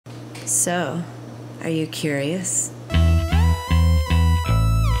So, are you curious?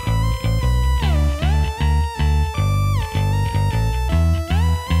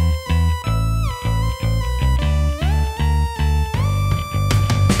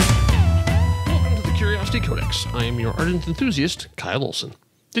 Codex. I am your ardent enthusiast, Kyle Olson.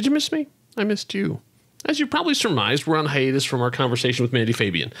 Did you miss me? I missed you. As you probably surmised, we're on hiatus from our conversation with Mandy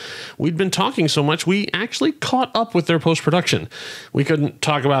Fabian. We'd been talking so much, we actually caught up with their post-production. We couldn't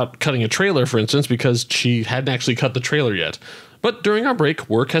talk about cutting a trailer, for instance, because she hadn't actually cut the trailer yet. But during our break,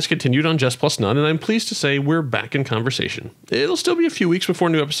 work has continued on Just Plus None, and I'm pleased to say we're back in conversation. It'll still be a few weeks before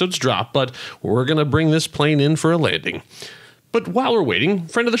new episodes drop, but we're going to bring this plane in for a landing. But while we're waiting,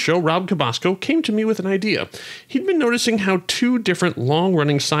 friend of the show, Rob Kubasko, came to me with an idea. He'd been noticing how two different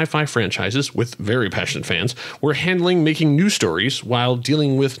long-running sci-fi franchises with very passionate fans were handling making new stories while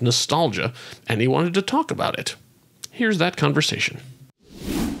dealing with nostalgia, and he wanted to talk about it. Here's that conversation.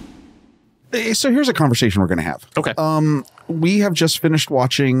 So here's a conversation we're going to have. Okay. We have just finished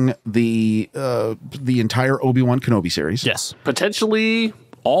watching the entire Obi-Wan Kenobi series. Yes. Potentially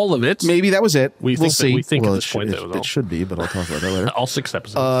all of it. Maybe that was it. We'll see. We think at this point that was all. It should be, but I'll talk about that later. All 6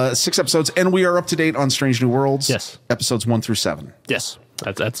 episodes. 6 episodes, and we are up to date on Strange New Worlds. Yes. Episodes 1 through 7. Yes.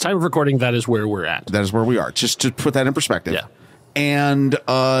 At time of recording, that is where we're at. That is where we are. Just to put that in perspective. Yeah. And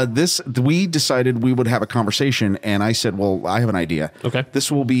we decided we would have a conversation, and I said, well, I have an idea. Okay.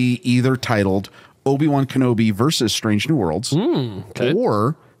 This will be either titled Obi-Wan Kenobi versus Strange New Worlds, okay.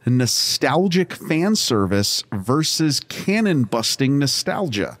 or Nostalgic Fan Service versus Canon Busting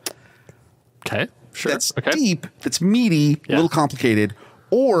Nostalgia. Okay, sure. That's okay. deep, that's meaty, a little complicated.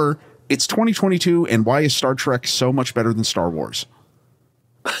 Or it's 2022, and why is Star Trek so much better than Star Wars?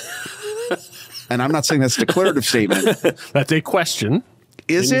 And I'm not saying that's a declarative statement. That's a question.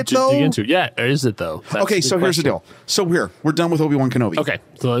 Is it, though? Dig into. Yeah, or is it, though? That's okay, so here's the deal. So we're done with Obi-Wan Kenobi. Okay,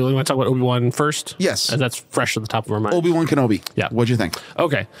 so we want to talk about Obi-Wan first? Yes. That's fresh at the top of our mind. Obi-Wan Kenobi. Yeah. What'd you think?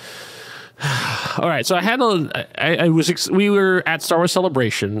 Okay. All right, so we were at Star Wars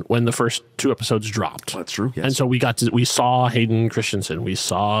Celebration when the first 2 episodes dropped. That's true, yes. And so we saw Hayden Christensen, we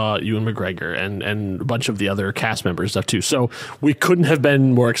saw Ewan McGregor, and a bunch of the other cast members stuff too. So we couldn't have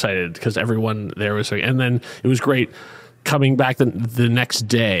been more excited because everyone there was, and then it was great coming back the next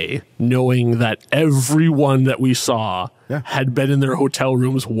day, knowing that everyone that we saw had been in their hotel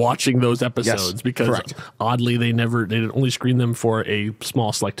rooms watching those episodes, because oddly they didn't only screen them for a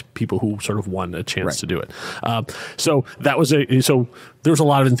small select people who sort of won a chance to do it. So that was so there was a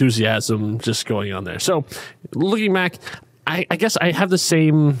lot of enthusiasm just going on there. So looking back, I guess I have the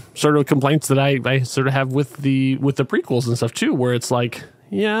same sort of complaints that I sort of have with the prequels and stuff too, where it's like,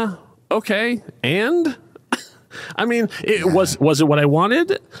 yeah, okay, and I mean, was it what I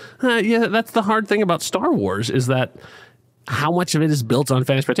wanted? Yeah, that's the hard thing about Star Wars, is that how much of it is built on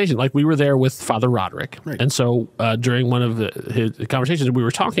fan expectation. Like, we were there with Father Roderick, and so during one of his conversations, we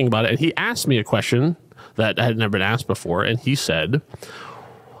were talking about it, and he asked me a question that had never been asked before, and he said,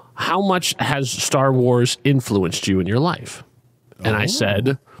 how much has Star Wars influenced you in your life? And I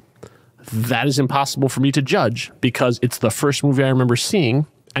said, that is impossible for me to judge, because it's the first movie I remember seeing,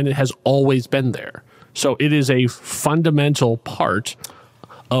 and it has always been there. So it is a fundamental part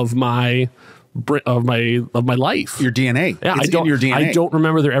of my life. Your DNA. Yeah, it's in your DNA. I don't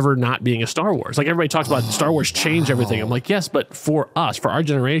remember there ever not being a Star Wars. Like, everybody talks about Star Wars changed everything. I'm like, yes, but for us, for our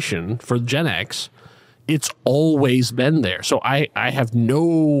generation, for Gen X, it's always been there. So I have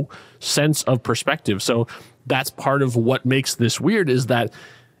no sense of perspective. So that's part of what makes this weird, is that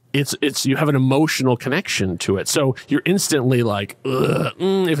it's you have an emotional connection to it. So you're instantly like,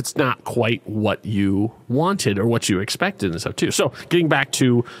 if it's not quite what you wanted or what you expected and stuff too. So getting back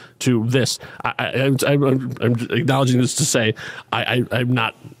to this, I'm acknowledging this to say I'm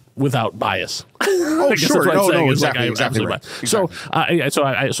not without bias. Oh, sure. No, exactly. Like, exactly right. So, so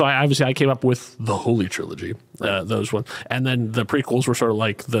I obviously I came up with the Holy Trilogy, those ones, and then the prequels were sort of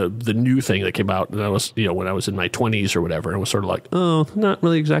like the new thing that came out, and I was, when I was in my 20s or whatever, and it was sort of like, oh, not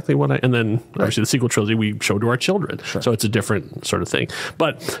really exactly what and then obviously the sequel trilogy we showed to our children, so it's a different sort of thing.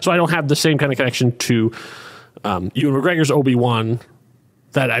 But so I don't have the same kind of connection to Ewan McGregor's Obi-Wan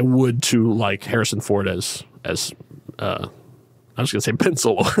that I would to like Harrison Ford as I was going to say Ben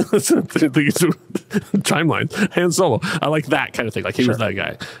Solo. Timeline. Han Solo. I like that kind of thing. Like, he was that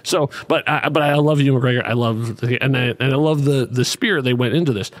guy. So, but I love Ewan McGregor. I love, and I love the spirit they went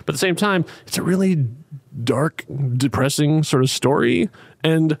into this. But at the same time, it's a really dark, depressing sort of story.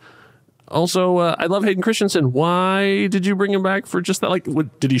 And Also, I love Hayden Christensen. Why did you bring him back for just that? Like,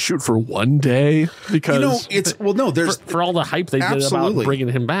 did he shoot for one day? Because there's for all the hype they did about bringing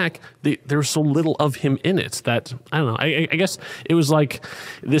him back, there's so little of him in it that I don't know. I guess it was like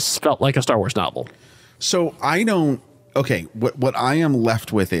this felt like a Star Wars novel. So I don't. Okay, what I am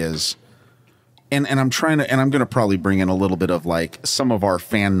left with is. And I'm trying to, and I'm going to probably bring in a little bit of like some of our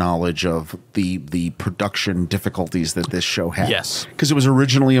fan knowledge of the production difficulties that this show had. Yes, because it was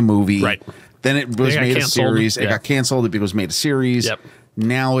originally a movie, right? Then it was made a series. Yeah. It got canceled. It was made a series. Yep.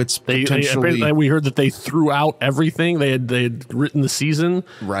 Now it's potentially. We heard that they threw out everything. They had written the season,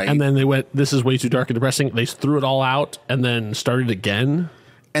 right? And then they went, "This is way too dark and depressing." They threw it all out and then started again.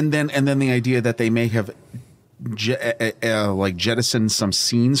 And then the idea that they may have. Jettisoned some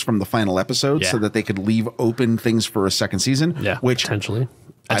scenes from the final episode so that they could leave open things for a second season. Yeah, which potentially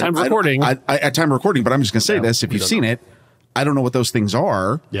at time of recording. At time of recording, but I'm just going to say this: if you've seen it, I don't know what those things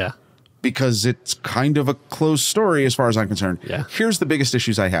are. Yeah, because it's kind of a closed story as far as I'm concerned. Yeah. Here's the biggest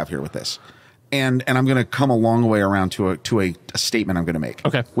issues I have here with this, and I'm going to come a long way around to a statement I'm going to make.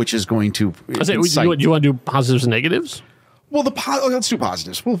 Okay, which is going to. You want to do positives and negatives? Well, let's do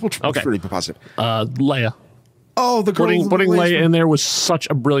positives. We'll really be positive. Leia. Oh, the girl putting Leia in there was such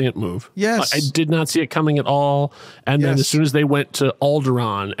a brilliant move. Yes. I did not see it coming at all. And then as soon as they went to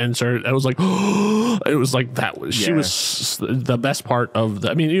Alderaan and started, I was like, it was like that was she was the best part of the.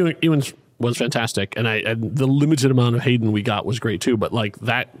 I mean, Ewan was fantastic, and the limited amount of Hayden we got was great too. But like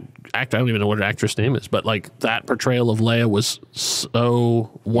that actor, I don't even know what her actress name is, but like that portrayal of Leia was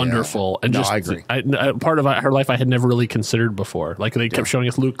so wonderful. And I agree. Part of her life I had never really considered before. Like they kept showing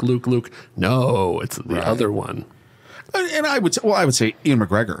us Luke. No, it's the other one. And I would say Ian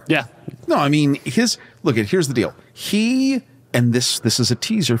McGregor. Yeah. No, I mean here's the deal. And this is a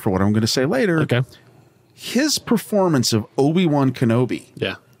teaser for what I'm going to say later. Okay. His performance of Obi-Wan Kenobi.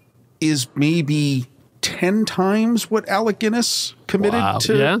 Yeah. Is maybe 10 times what Alec Guinness committed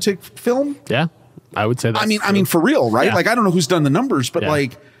to film. Yeah, I would say that. I mean, for real, right? Yeah. Like, I don't know who's done the numbers, but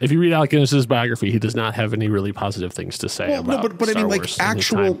like, if you read Alec Guinness's biography, he does not have any really positive things to say about. But I mean, like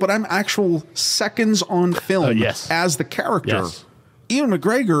actual seconds on film as the character. Yes. Ian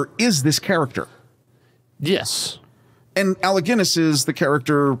McGregor is this character. Yes, and Alec Guinness is the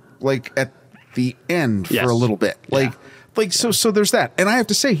character like at the end for a little bit, So there's that. And I have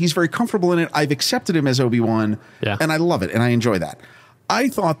to say, he's very comfortable in it. I've accepted him as Obi-Wan, and I love it, and I enjoy that. I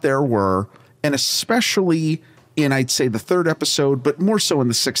thought there were, and especially in, I'd say, the third episode, but more so in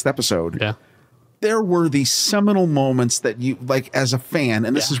the sixth episode, there were these seminal moments that you, like, as a fan,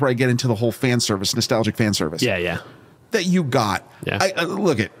 and this is where I get into the whole fan service, nostalgic fan service. That you got.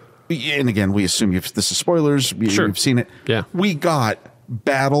 Look at, and again, we assume this is spoilers. You've seen it. We got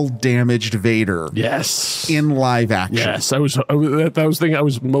battle damaged Vader. In live action. That was the thing I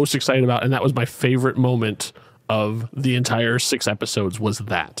was most excited about, and that was my favorite moment of the entire 6 episodes was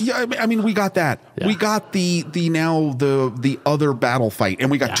that. Yeah, I mean, we got that. We got the other battle fight,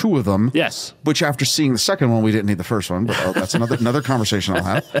 and we got 2 of them. Which after seeing the second one, we didn't need the first one, but that's another conversation I'll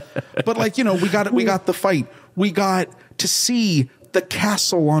have. But like, we got the fight. We got to see the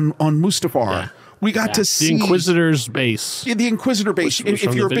castle on Mustafar. We got to see the Inquisitor's base. The Inquisitor base.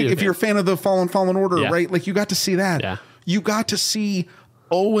 If you're a fan of the Fallen Order, right? Like you got to see that. You got to see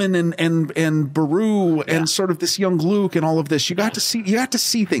Owen and Beru and sort of this young Luke and all of this. You got to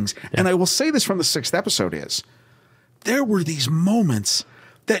see things. And I will say this from the 6th episode is there were these moments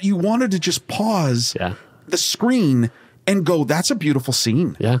that you wanted to just pause the screen and go, that's a beautiful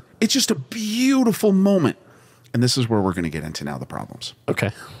scene. It's just a beautiful moment. And this is where we're going to get into now the problems.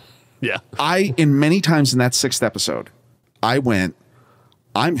 Okay. In many times in that 6th episode,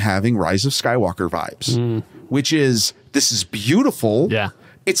 I'm having Rise of Skywalker vibes, which is, this is beautiful.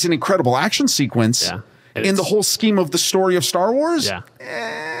 It's an incredible action sequence in the whole scheme of the story of Star Wars.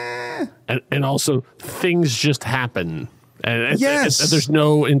 And also things just happen. And there's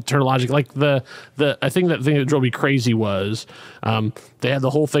no internal logic. Like I think that thing that drove me crazy was they had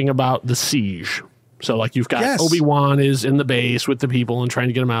the whole thing about the siege. So like you've got Obi-Wan is in the base with the people and trying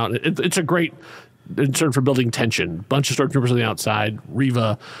to get them out. It's a great concern for building tension. Bunch of stormtroopers on the outside.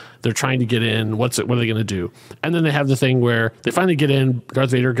 Reva, they're trying to get in. What are they going to do? And then they have the thing where they finally get in.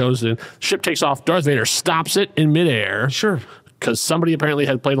 Darth Vader goes in. Ship takes off. Darth Vader stops it in midair. Because somebody apparently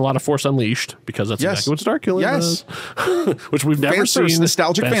had played a lot of Force Unleashed, because that's exactly what Starkiller does. Which we've never seen.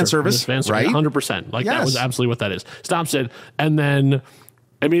 Nostalgic fan service. Right? 100%. Like that was absolutely what that is. Stops it. And then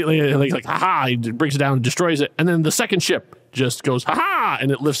immediately, like, haha, he brings it down and destroys it. And then the second ship just goes, haha, and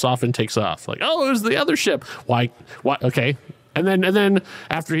it lifts off and takes off. Like, oh, it was the other ship. Why? Okay. And then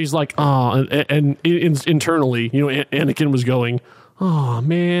after he's like, oh, and internally, Anakin was going, Oh,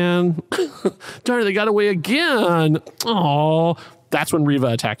 man. Darn it, they got away again. Oh, that's when Reva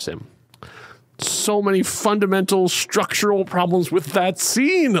attacks him. So many fundamental structural problems with that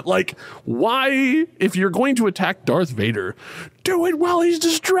scene. Like, why, if you're going to attack Darth Vader, do it while he's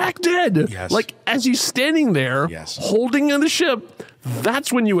distracted. Yes. Like, as he's standing there, holding on the ship,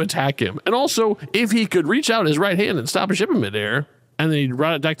 that's when you attack him. And also, if he could reach out his right hand and stop a ship in midair, and then he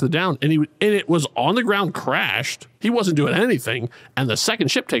brought it back to the down, and it was on the ground, crashed. He wasn't doing anything, and the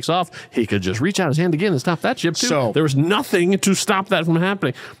second ship takes off. He could just reach out his hand again and stop that ship too. So there was nothing to stop that from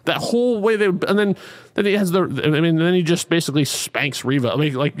happening. That whole way and then he has then he just basically spanks Reva. I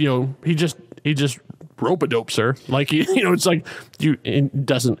mean, like, you know, he just rope-a-dopes her. Like, it's like it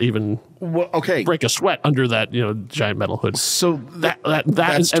doesn't even break a sweat under that, giant metal hood. So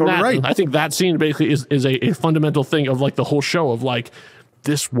that's totally right. I think that scene basically is a fundamental thing of like the whole show of like,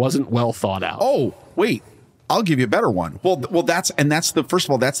 this wasn't well thought out. Oh, wait. I'll give you a better one. Well, that's the first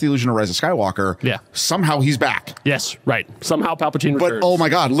of all, that's the illusion of Rise of Skywalker. Yeah. Somehow he's back. Yes, right. Somehow Palpatine returns. But oh my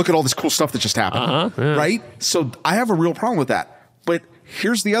God, look at all this cool stuff that just happened. Yeah. Right? So I have a real problem with that. But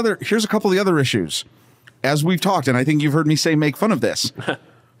here's a couple of the other issues. As we've talked, and I think you've heard me say make fun of this.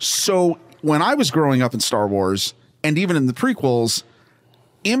 So when I was growing up in Star Wars, and even in the prequels,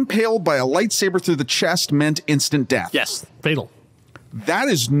 impaled by a lightsaber through the chest meant instant death. Yes, fatal. That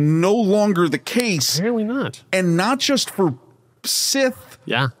is no longer the case. Apparently not. And not just for Sith,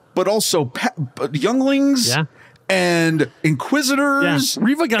 but also younglings and Inquisitors. Yeah.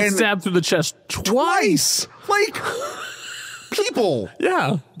 Reva got stabbed through the chest twice. Like, people.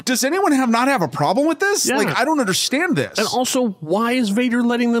 Yeah. Does anyone not have a problem with this? Yeah. Like, I don't understand this. And also, why is Vader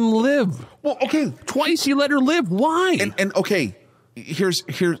letting them live? Well, okay. Twice he let her live. Why? And okay. Here's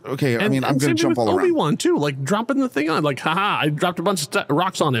okay. I mean, I'm going to jump all around. Obi-Wan too, like dropping the thing on, like, haha, I dropped a bunch of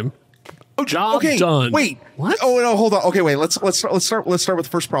rocks on him. Job done. Wait, what? Oh no, hold on. Okay, wait. Let's start with the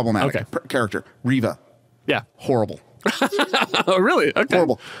first problematic character, Reva. Yeah, horrible. Oh, really? Okay.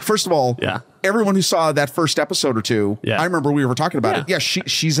 Horrible. First of all, everyone who saw that first episode or two, I remember we were talking about it. Yeah,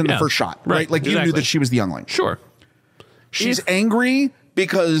 she's in the first shot, right? Like you knew that she was the youngling. Sure. She's angry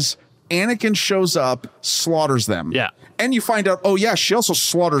because Anakin shows up, slaughters them. Yeah. And you find out, oh yeah, she also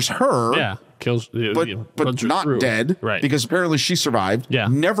slaughters her. Yeah. Kills, but not dead. Right. Because apparently she survived. Yeah.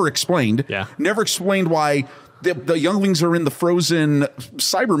 Never explained. Yeah. Never explained why the younglings are in the frozen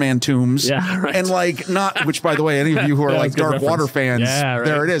Cyberman tombs. Yeah. Right. And like not, which by the way, any of you who are like Dark Water fans,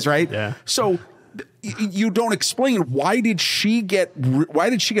 there it is, right? Yeah. So you don't explain why did she get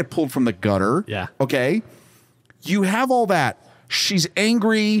pulled from the gutter? Yeah. Okay. You have all that. She's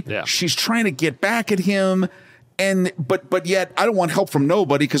angry. Yeah. She's trying to get back at him. And but yet I don't want help from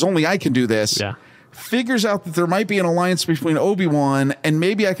nobody because only I can do this. Yeah. Figures out that there might be an alliance between Obi-Wan and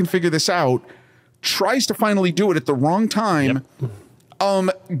maybe I can figure this out. Tries to finally do it at the wrong time.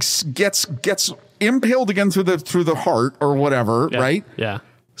 Yep. Gets impaled again through the heart or whatever, right? Yeah.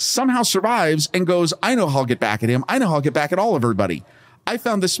 Somehow survives and goes, I know how I'll get back at him. I know how I'll get back at all of everybody. I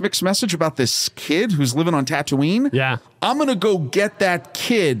found this mixed message about this kid who's living on Tatooine. Yeah. I'm going to go get that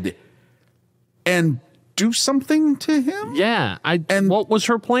kid and do something to him. Yeah. And what was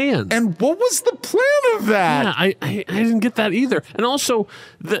her plan? And what was the plan of that? Yeah, I didn't get that either. And also,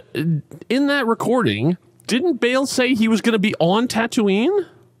 in that recording, didn't Bale say he was going to be on Tatooine?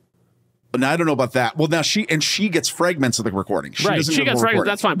 Now, I don't know about that. Well, now she gets fragments of the recording. She gets fragments.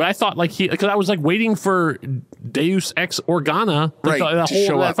 That's fine. But I thought because I was like waiting for Deus Ex Organa,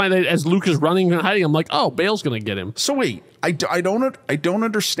 as Luke is running and hiding. I'm like, oh, Bale's going to get him. So wait, I don't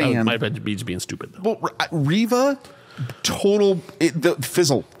understand. My bad, Beats being stupid though. Well, Reva,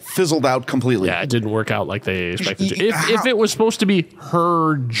 fizzled out completely. Yeah, it didn't work out like they expected to. If it was supposed to be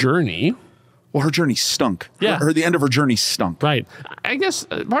her journey. Well, her journey stunk. Yeah. The end of her journey stunk. Right. I guess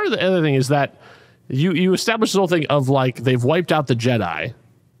part of the other thing is that you establish this whole thing of like they've wiped out the Jedi,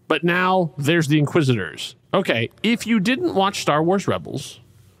 but now there's the Inquisitors. Okay, if you didn't watch Star Wars Rebels,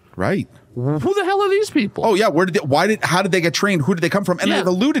 right? Who the hell are these people? Oh yeah, how did they get trained? Who did they come from? And they've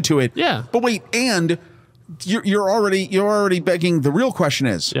alluded to it. Yeah. But wait, and you're already begging. The real question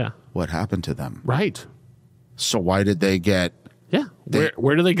is, what happened to them? Right. So why did they get? Yeah.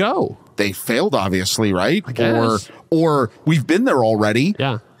 Where do they go? They failed, obviously, right? I guess. Or we've been there already.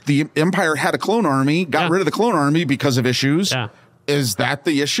 Yeah. The Empire had a clone army, got rid of the clone army because of issues. Yeah. Is that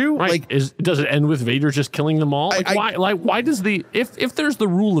the issue? Right. Does it end with Vader just killing them all? Why does if there's the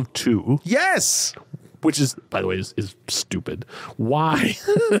rule of two? Yes. Which is, by the way, is stupid. Why,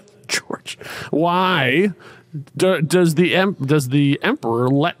 George? Why does the Emperor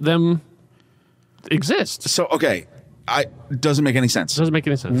let them exist? So okay. Doesn't make any sense. Doesn't make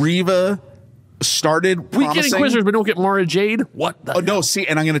any sense. Reva started We get promising. Inquisitors, but don't get Mara Jade. What? The Oh no! See,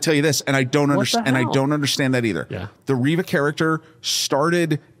 and I'm going to tell you this, and I don't understand, and I don't understand that either. Yeah. The Reva character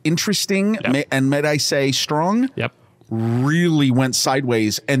started interesting, and might I say strong. Yep. Really went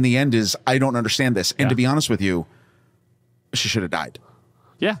sideways, and the end is I don't understand this. And to be honest with you, she should have died.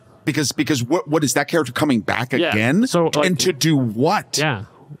 Yeah. Because what is that character coming back again? So like, and to do what? Yeah.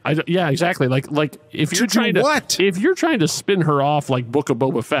 Yeah, exactly. Like if you're trying to what? If you're trying to spin her off like Book of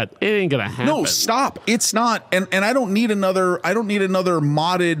Boba Fett, it ain't gonna happen. No, stop. It's not. And I don't need another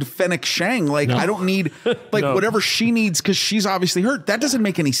modded Fennec Shang. Like I don't need like whatever she needs because she's obviously hurt. That doesn't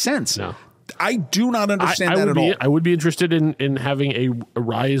make any sense. No. I do not understand that at all. I would be interested in having a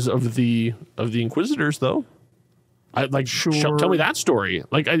rise of the Inquisitors though. Tell me that story,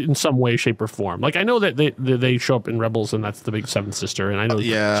 like in some way, shape, or form. Like I know that they show up in Rebels, and that's the big seventh sister, and I know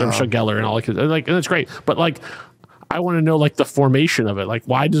Sarah Geller and all that, like, and that's great. But like, I want to know like the formation of it. Like,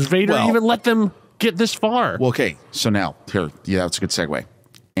 why does Vader even let them get this far? Well, okay, so now that's a good segue.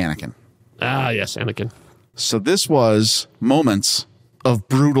 Anakin. Ah, yes, Anakin. So this was moments of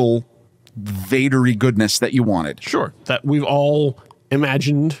brutal Vadery goodness that you wanted. Sure, that we've all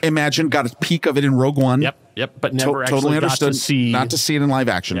imagined, got a peek of it in Rogue One. Yep, but never actually totally understood. Got to see. Not to see it in live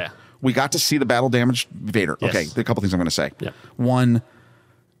action. Yeah. We got to see the battle damaged Vader. Yes. Okay, a couple things I'm going to say. Yep. One,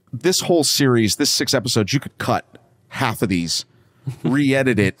 this whole series, this 6 episodes, you could cut half of these,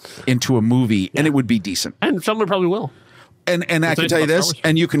 re-edit it into a movie, and it would be decent. And someone probably will. And I can tell you this,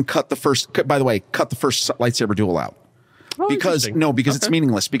 and you can cut the first. By the way, cut the first lightsaber duel out because it's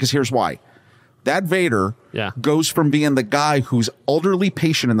meaningless. Because here's why. That Vader goes from being the guy who's elderly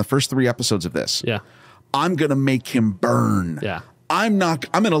patient in the first 3 episodes of this. Yeah. I'm going to make him burn. Yeah. I'm going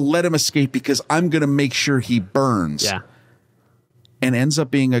to let him escape because I'm going to make sure he burns. Yeah. And ends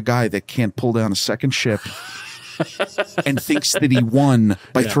up being a guy that can't pull down a second ship and thinks that he won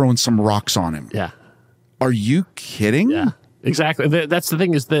by throwing some rocks on him. Yeah. Are you kidding? Yeah. Exactly. That's the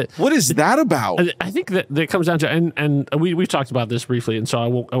thing is that. What is that about? I think that comes down to, and we've talked about this briefly, and so I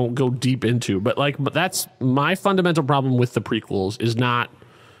won't go deep into, but that's my fundamental problem with the prequels is not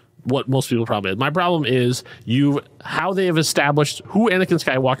what most people probably have. My problem is how they have established who Anakin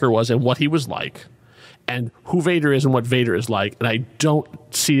Skywalker was and what he was like, and who Vader is and what Vader is like, and I don't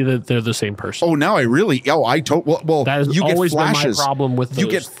see that they're the same person. Oh, now I really. Oh, I don't. Well, that has always been my problem with. You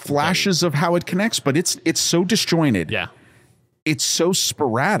get flashes of how it connects, but it's so disjointed. Yeah. It's so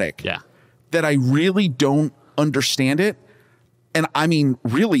sporadic that I really don't understand it. And I mean,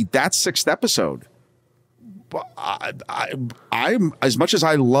 really, that 6th episode, I'm as much as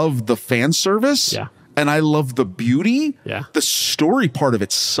I love the fan service and I love the beauty, the story part of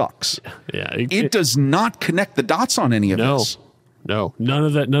it sucks. Yeah. It does not connect the dots on any of this. No, none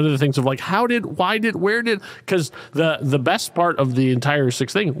of the things of like, where did, because the best part of the entire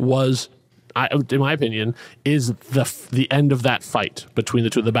 6th thing was, in my opinion, is the end of that fight between the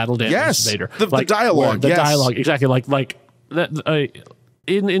two, the battle damage Vader. The dialogue. The dialogue, exactly. Like that.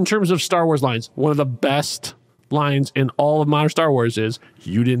 In terms of Star Wars lines, one of the best lines in all of modern Star Wars is,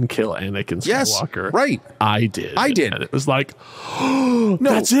 "You didn't kill Anakin Skywalker, yes, right? I did. And it was like, no,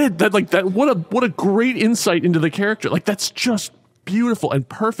 that's it. That what a great insight into the character. Like that's just beautiful and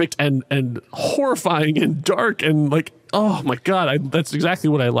perfect and horrifying and dark and like, oh my God, that's exactly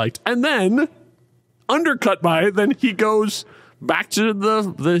what I liked. And then undercut by it, then he goes back to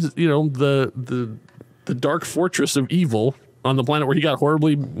the dark fortress of evil on the planet where he got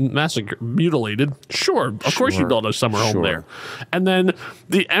horribly mutilated. Sure, of course you build a summer home there. And then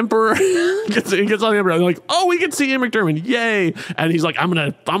the Emperor gets on the Emperor and they're like, oh, we can see Ian McDiarmid, yay! And he's like, I'm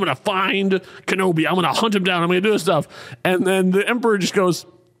gonna find Kenobi, I'm gonna hunt him down, I'm gonna do this stuff. And then the Emperor just goes,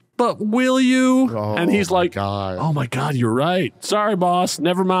 but will you? Oh, and he's like, oh my God, you're right. Sorry, boss.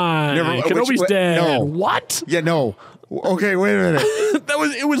 Never mind. Kenobi's dead. No. What? Yeah, no. Okay, wait a minute.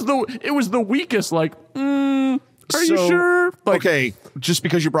 it was the weakest. Like, are you sure? Like, okay, just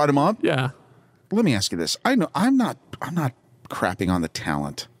because you brought him up. Yeah. Let me ask you this. I know I'm not crapping on the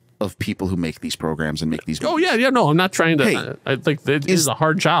talent of people who make these programs and make these movies. Oh yeah. No, I'm not trying to. Hey, I think it is a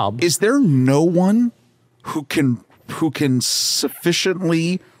hard job. Is there no one who can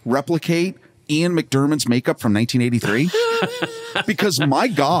sufficiently replicate Ian McDiarmid's makeup from 1983? Because my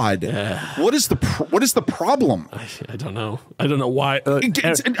God, what is the problem? I don't know. I don't know why.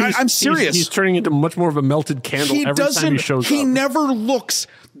 I'm serious. He's turning into much more of a melted candle every time he shows up. He never looks.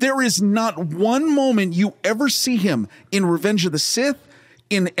 There is not one moment you ever see him in Revenge of the Sith,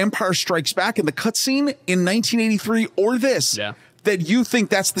 in Empire Strikes Back, in the cutscene in 1983, or this, that you think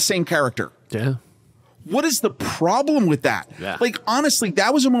that's the same character. Yeah. What is the problem with that? Yeah. Like, honestly,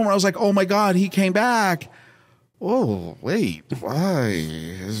 that was a moment where I was like, oh my God, he came back. oh, wait, why?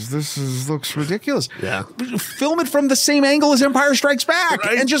 Looks ridiculous. Yeah. Film it from the same angle as Empire Strikes Back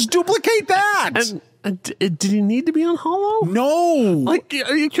and just duplicate that. And did he need to be on Hollow? No. Like,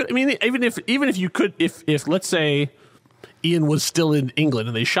 you could, I mean, even if you could, if let's say Ian was still in England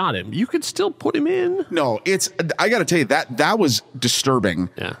and they shot him, you could still put him in. No, I got to tell you, that was disturbing.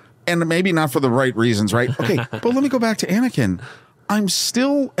 Yeah. And maybe not for the right reasons, right? Okay, but let me go back to Anakin. I'm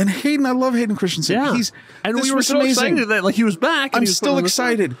still, and Hayden, I love Hayden Christensen. Yeah. And we were so amazing. excited that like he was back. I'm still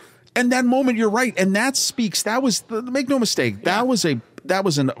excited. And that moment, you're right. And that speaks, make no mistake, that was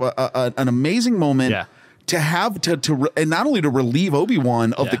an amazing moment. Yeah. To have and not only to relieve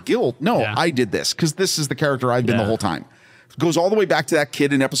Obi-Wan of the guilt. No, I did this because this is the character I've been the whole time. It goes all the way back to that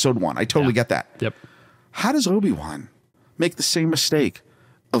kid in episode 1. I totally get that. Yep. How does Obi-Wan make the same mistake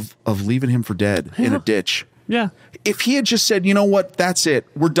of leaving him for dead in a ditch? Yeah. If he had just said, you know what, that's it,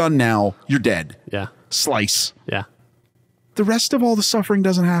 we're done now, you're dead. Yeah. Slice. Yeah. The rest of all the suffering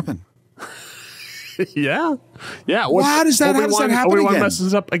doesn't happen. Yeah. How does that happen Obi-Wan again?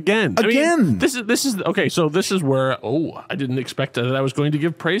 messes up again. Again. I mean, this is okay. So this is where I didn't expect that I was going to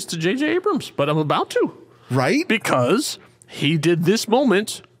give praise to J.J. Abrams, but I'm about to. Right? Because he did this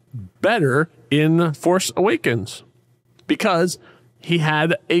moment better in Force Awakens. Because he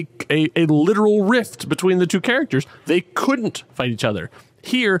had a literal rift between the two characters. They couldn't fight each other.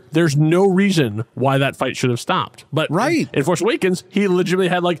 Here, there's no reason why that fight should have stopped. But in Force Awakens, he legitimately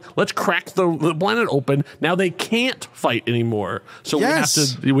had like, let's crack the planet open. Now they can't fight anymore. So we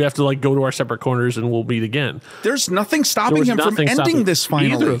have to like go to our separate corners and we'll meet again. There's nothing stopping him from ending this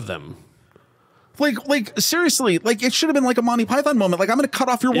finally. Either of them. Like seriously, like it should have been like a Monty Python moment. Like, I'm going to cut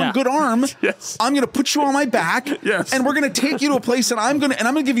off your one good arm. Yes. I'm going to put you on my back. Yes. And we're going to take you to a place and I'm going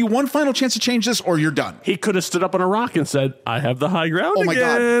to give you one final chance to change this or you're done. He could have stood up on a rock and said, I have the high ground Oh my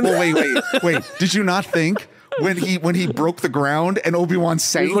again. God. Well, wait. Did you not think when he broke the ground and Obi-Wan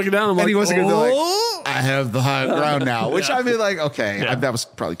sank, he was looking down and he wasn't going to be like, I I have the high ground now, which I mean, like, okay, that was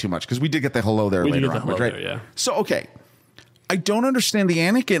probably too much because we did get the hello there later on, right? So, okay. I don't understand the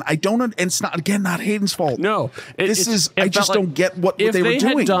Anakin. And it's not Hayden's fault. No, I just don't get what they were doing. If they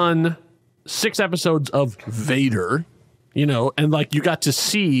had done 6 episodes of Vader, and like you got to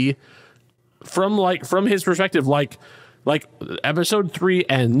see from his perspective, like episode 3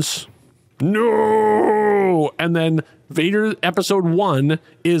 ends, and then Vader episode 1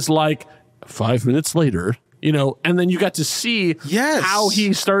 is like 5 minutes later. And then you got to see how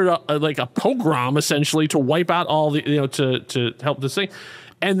he started a pogrom essentially to wipe out all the, to help this thing.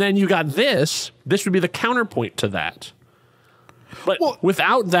 And then you got this would be the counterpoint to that. But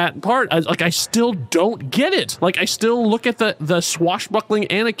without that part, I still don't get it. Like, I still look at the swashbuckling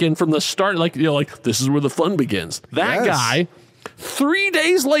Anakin from the start, like this is where the fun begins. That guy, 3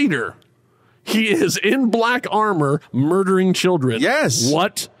 days later, he is in black armor murdering children. Yes.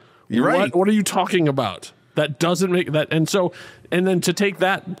 What? You're right. What are you talking about? That doesn't make that. And then to take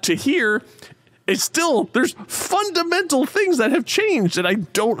that to here, it's still, there's fundamental things that have changed that I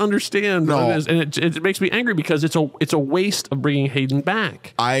don't understand. No. What it is. And it makes me angry because it's a waste of bringing Hayden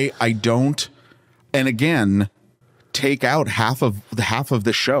back. I don't. And again, take out half of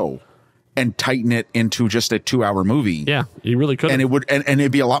the show and tighten it into just a 2-hour movie. Yeah, you really could. And it would, and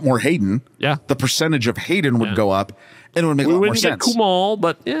it'd be a lot more Hayden. Yeah. The percentage of Hayden would go up and it would make a lot more sense. We wouldn't get Kumal,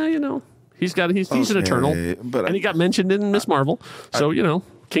 but he's an Eternal, but and he got mentioned in Miss Marvel. So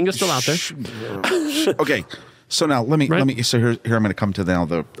King is still out there. Okay, so now let me. So here I'm going to come to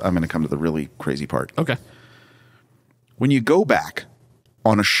the really crazy part. Okay, when you go back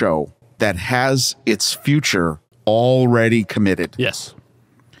on a show that has its future already committed, yes,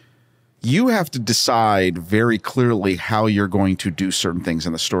 you have to decide very clearly how you're going to do certain things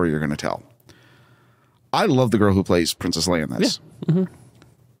in the story you're going to tell. I love the girl who plays Princess Leia in this. Yeah. Mm-hmm.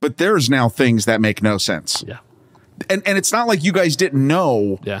 But there's now things that make no sense. Yeah. And it's not like you guys didn't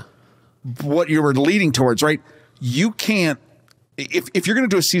know what you were leading towards, right? You can't, if you're going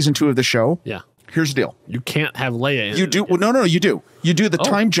to do a season 2 of the show, here's the deal. You can't have Leia in You do. Well, no, you do. You do the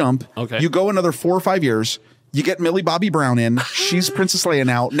time jump. Okay. You go another 4 or 5 years. You get Millie Bobby Brown in. She's Princess Leia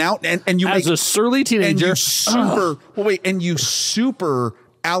now, and you as a surly teenager. And you super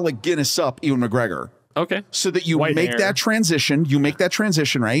Alec Guinness up Ewan McGregor. Okay. So that you make that transition. You make that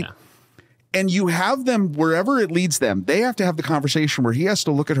transition, right? Yeah. And you have them wherever it leads them. They have to have the conversation where he has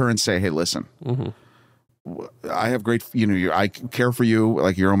to look at her and say, "Hey, listen, I have great, I care for you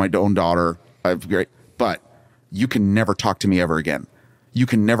like you're my own daughter. I have great, but you can never talk to me ever again. You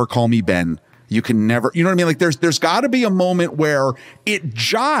can never call me Ben. You can never, you know what I mean? Like there's got to be a moment where it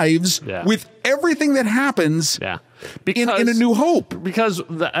jives with everything that happens in A New Hope. Because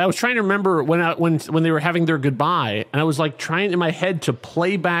I was trying to remember when they were having their goodbye, and I was like trying in my head to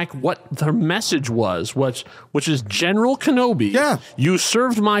play back what their message was, which is General Kenobi. Yeah. You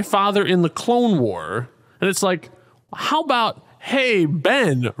served my father in the Clone War. And it's like, how about, hey,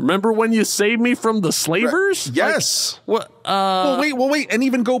 Ben, remember when you saved me from the slavers? Yes. Like, what? Well, wait. And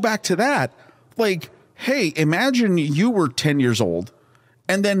even go back to that. Like, hey, imagine you were 10 years old,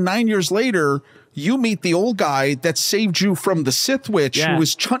 and then 9 years later, you meet the old guy that saved you from the Sith Witch who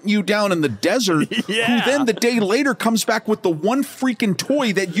was hunting you down in the desert, who then the day later comes back with the one freaking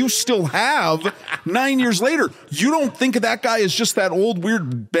toy that you still have 9 years later. You don't think of that guy as just that old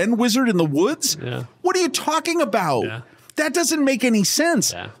weird Ben wizard in the woods? Yeah. What are you talking about? Yeah. That doesn't make any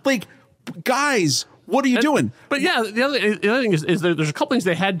sense. Yeah. Like, guys, what are you doing? But yeah, the other thing is there's a couple things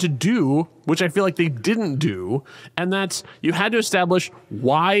they had to do, which I feel like they didn't do, and that's you had to establish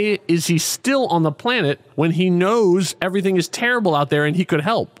why is he still on the planet when he knows everything is terrible out there and he could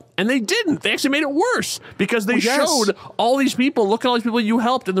help. And they didn't. They actually made it worse because they showed all these people, look at all these people you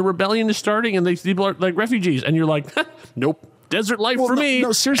helped, and the rebellion is starting, and these people are like refugees, and you're like, nope. Desert life for me.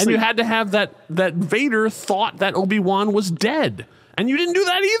 No, seriously. And you had to have that Vader thought that Obi-Wan was dead. And you didn't do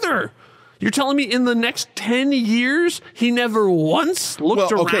that either. You're telling me in the next 10 years, he never once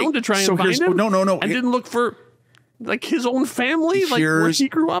looked around to try and find him? No. And didn't look for, like, his own family? Like, where he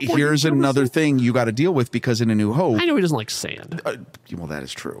grew up? Here's another thing you got to deal with, because in A New Hope... I know he doesn't like sand. Well, that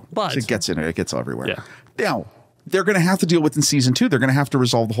is true. But... It gets in it. It gets everywhere. Yeah. Now, they're going to have to deal with in Season 2. They're going to have to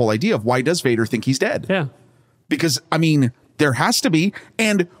resolve the whole idea of why does Vader think he's dead? Yeah. Because, I mean, there has to be.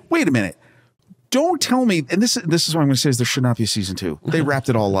 And wait a minute. Don't tell me, and this is what I'm going to say, is there should not be a Season 2. They wrapped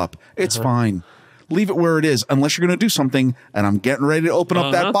it all up. It's fine. Leave it where it is, unless you're going to do something, and I'm getting ready to open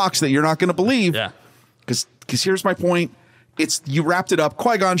up that box that you're not going to believe. Yeah. Because here's my point. It's you wrapped it up.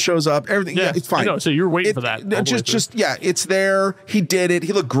 Qui-Gon shows up. Everything. Yeah, it's fine. I know, so you're waiting for that. It's there. He did it.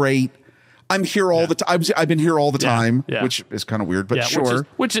 He looked great. I'm here all the time. I've been here all the time, which is kind of weird, but sure.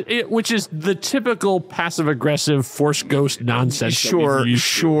 Which is the typical passive aggressive Force Ghost nonsense.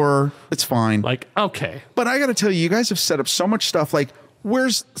 Sure. It's fine. Like, okay. But I got to tell you, you guys have set up so much stuff. Like,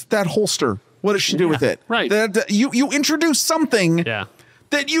 where's that holster? What does she do with it? Right. You introduce something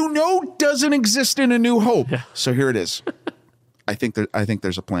that you know doesn't exist in A New Hope. Yeah. So here it is. I think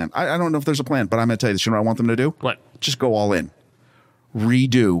there's a plan. I don't know if there's a plan, but I'm going to tell you this. You know what I want them to do? What? Just go all in.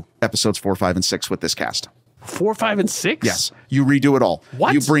 Redo episodes 4, 5, and 6 with this cast. 4, 5, and 6? Yes. You redo it all.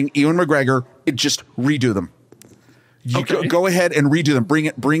 What? You bring Ewan McGregor. Just redo them. You go ahead and redo them. Bring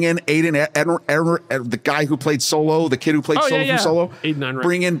in Aiden, the guy who played Solo, the kid who played Solo from Solo.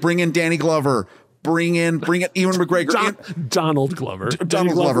 Aiden, bring in Danny Glover. Bring in Ewan McGregor. Donald Glover.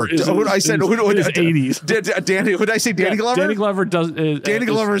 Donald Glover. I said who 80s. Danny. Who did I say? Danny Glover. Danny Glover does. Danny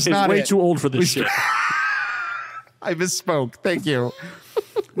Glover is not way too old for this shit. I misspoke. Thank you.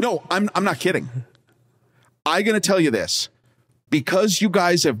 No, I'm not kidding. I'm going to tell you this. Because you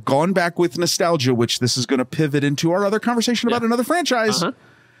guys have gone back with nostalgia, which this is going to pivot into our other conversation about another franchise.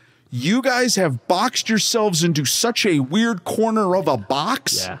 You guys have boxed yourselves into such a weird corner of a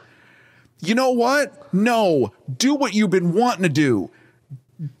box. Yeah. You know what? No. Do what you've been wanting to do.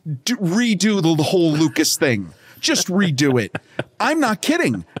 Redo the whole Lucas thing. Just redo it. I'm not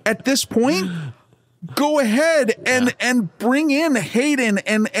kidding. At this point, go ahead and bring in Hayden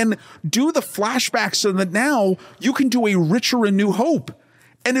and do the flashbacks so that now you can do a richer A New Hope.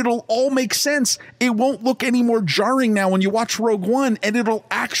 And it'll all make sense. It won't look any more jarring now when you watch Rogue One, and it'll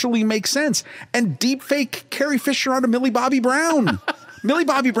actually make sense. And deepfake Carrie Fisher onto Millie Bobby Brown. Millie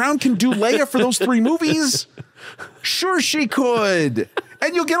Bobby Brown can do Leia for those 3 movies. Sure she could.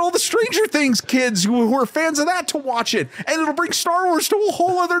 And you'll get all the Stranger Things kids who are fans of that to watch it. And it'll bring Star Wars to a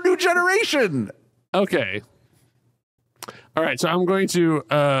whole other new generation. Okay. All right, so I'm going to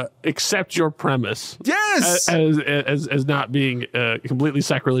accept your premise. Yes, as not being completely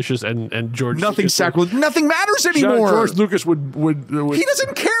sacrilegious, and George. Nothing sacrilegious. Nothing matters anymore. George Lucas would. He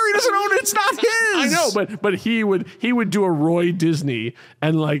doesn't care. He doesn't own it. It's not his. I know, but he would do a Roy Disney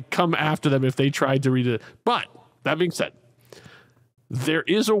and like come after them if they tried to read it. But that being said, there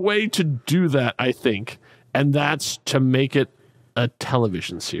is a way to do that, I think, and that's to make it a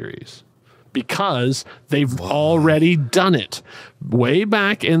television series. Because they've already done it way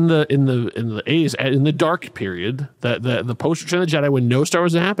back in the 80s, in the dark period, the post Return of the Jedi, when no Star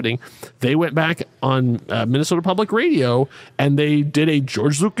Wars was happening. They went back on Minnesota Public Radio and they did a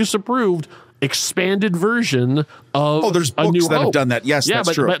George Lucas approved expanded version of there's A New books that Hope. have done that. Yes, yeah,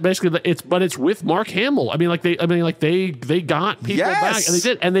 that's true. But basically, it's with Mark Hamill. I mean, like they got people back, and they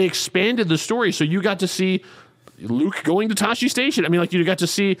did, and they expanded the story. So you got to see Luke going to Tashi Station. I mean, like you got to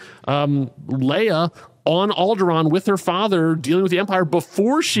see Leia on Alderaan with her father dealing with the Empire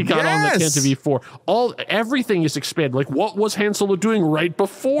before she got on the Canto V4. Everything is expanded. Like, what was Han Solo doing right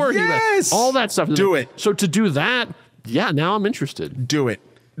before he left? All that stuff. Do it. So to do that, yeah, now I'm interested. Do it.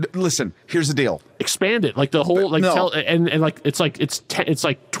 Listen, here's the deal. Expand it, like the whole, like and like it's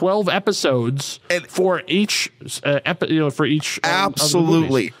like 12 episodes for each for each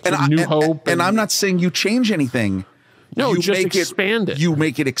absolutely of the New Hope. And I'm not saying you change anything. No, you just expand it. You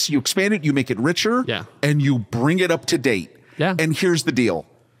make it. You expand it. You make it richer. Yeah. And you bring it up to date. Yeah. And here's the deal.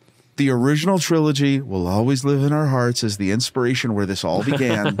 The original trilogy will always live in our hearts as the inspiration where this all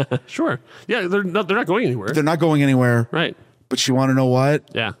began. Sure. Yeah, they're not going anywhere. They're not going anywhere. Right. But you want to know what?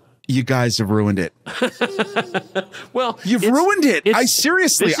 Yeah. You guys have ruined it. Well, you've ruined it. I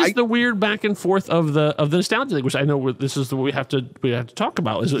seriously. This is the weird back and forth of the nostalgia thing, which I know this is what we have to talk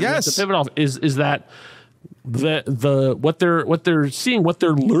about. Is the pivot off is that what they're seeing, what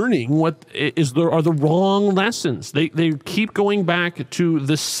they're learning, are the wrong lessons. They keep going back to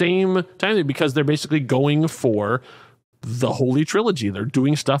the same time because they're basically going for the Holy Trilogy. They're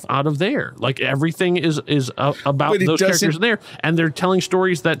doing stuff out of there. Like everything is about those characters there, and they're telling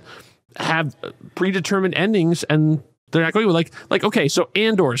stories that have predetermined endings, and they're not going with like okay, so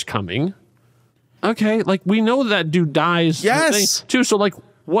Andor's coming. Okay, like we know that dude dies. Yes. Too. So like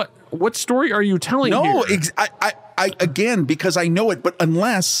what story are you telling here? No, I again, because I know it, but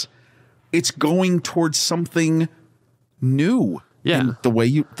unless it's going towards something new. Yeah.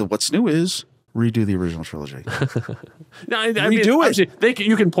 And what's new is redo the original trilogy. No, I mean,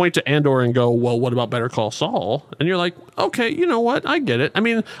 you can point to Andor and go, well, what about Better Call Saul? And you're like, okay, you know what? I get it. I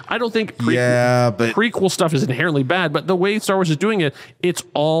mean, I don't think prequel stuff is inherently bad, but the way Star Wars is doing it, it's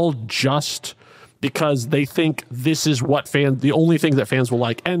all just because they think this is what the only thing that fans will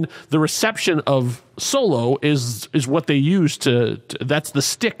like. And the reception of Solo is what they use that's the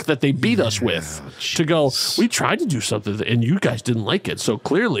stick that they beat us with to go, we tried to do something and you guys didn't like it. So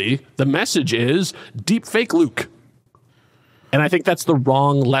clearly the message is deep fake Luke. And I think that's the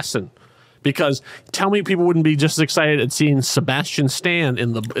wrong lesson. Because tell me people wouldn't be just as excited at seeing Sebastian Stan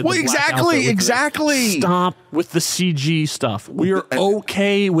in the exactly. Stop with the CG stuff. We are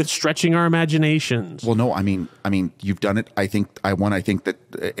okay with stretching our imaginations. Well, no, I mean, you've done it. I think that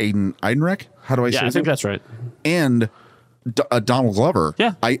Aiden Eidenreich. How do I say? Yeah, I think that's right. And Donald Glover.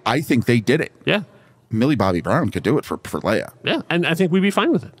 Yeah, I think they did it. Yeah. Millie Bobby Brown could do it for Leia. Yeah, and I think we'd be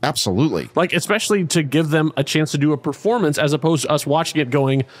fine with it. Absolutely. Like, especially to give them a chance to do a performance as opposed to us watching it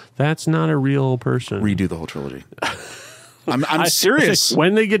going, that's not a real person. Redo the whole trilogy. I'm serious.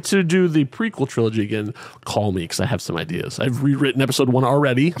 When they get to do the prequel trilogy again, call me because I have some ideas. I've rewritten episode 1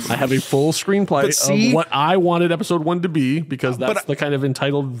 already. I have a full screenplay of what I wanted episode 1 to be because that's the kind of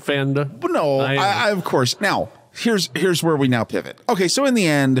entitled fan. But no, I of course. Now, here's where we now pivot. Okay, so in the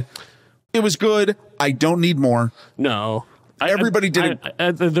end, it was good. I don't need more. No. Everybody did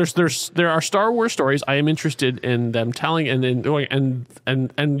it. There are Star Wars stories I am interested in them telling and doing,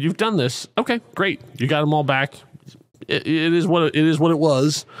 and you've done this. Okay, great. You got them all back. It is what it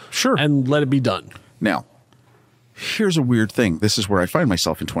was. Sure. And let it be done. Now, here's a weird thing. This is where I find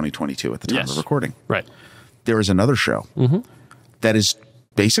myself in 2022 at the time of recording. Right. There is another show that is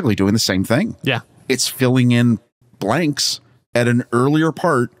basically doing the same thing. Yeah. It's filling in blanks at an earlier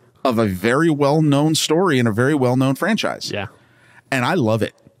part of a very well-known story in a very well-known franchise. Yeah. And I love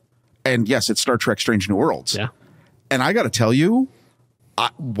it. And yes, it's Star Trek Strange New Worlds. Yeah. And I got to tell you,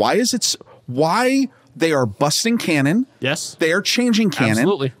 why they are busting canon. Yes. They are changing canon.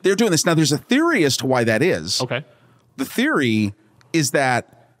 Absolutely. They're doing this. Now, there's a theory as to why that is. Okay. The theory is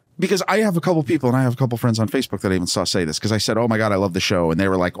that because I have a couple people and I have a couple friends on Facebook that I even saw say this because I said, oh my God, I love the show. And they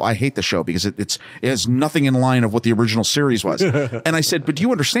were like, well, I hate the show because it has nothing in line of what the original series was. And I said, but do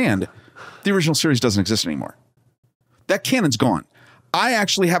you understand? The original series doesn't exist anymore. That canon's gone. I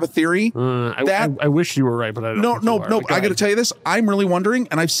actually have a theory that I wish you were right, but I don't. No. I got to tell you this. I'm really wondering,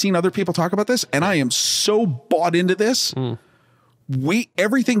 and I've seen other people talk about this, and I am so bought into this.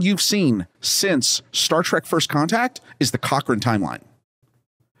 Everything you've seen since Star Trek First Contact is the Cochrane timeline.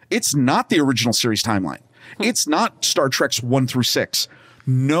 It's not the original series timeline. It's not Star Trek's 1 through 6.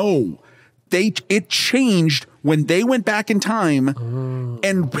 No, it changed when they went back in time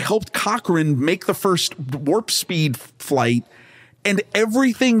and helped Cochrane make the first warp speed flight. And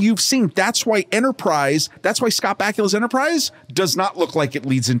everything you've seen, that's why Scott Bakula's Enterprise does not look like it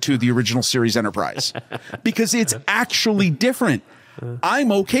leads into the original series Enterprise. Because it's actually different.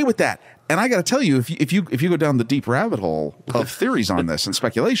 I'm okay with that. And I got to tell you, if you go down the deep rabbit hole of theories on this and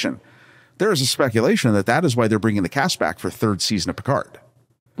speculation, there is a speculation that is why they're bringing the cast back for third season of Picard.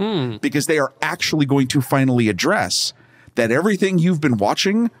 Because they are actually going to finally address that everything you've been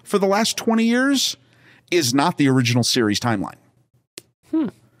watching for the last 20 years is not the original series timeline.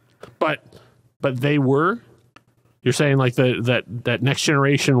 But they were? You're saying like that Next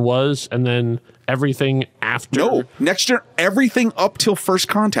Generation was, and then everything after? No, everything up till First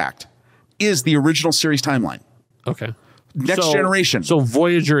Contact is the original series timeline. Okay. Next Generation. So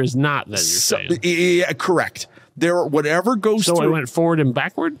Voyager is not, then you're saying? Yeah, correct. Whatever goes through. So it went forward and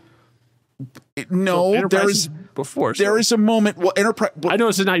backward? No, so there is before. There is a moment. Well, Enterprise. I know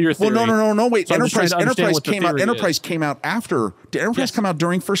this is not your theory. Well, no. Wait, so Enterprise came out. Enterprise came out after. Did Enterprise come out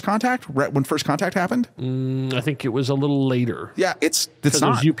during First Contact? When First Contact happened? I think it was a little later. Yeah, it's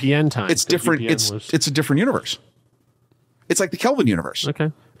not. It was UPN time. It's different. It's a different universe. It's like the Kelvin universe.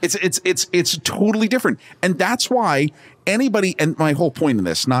 Okay. It's totally different, and that's why anybody. And my whole point in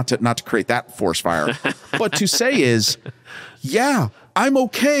this, not to create that force fire, but to say is, yeah, I'm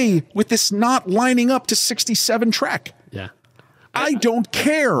okay with this not lining up to 67 Trek. Yeah. I don't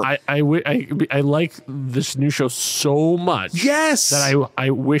care. I like this new show so much. Yes. That I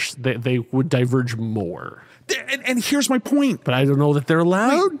wish that they would diverge more. And here's my point. But I don't know that they're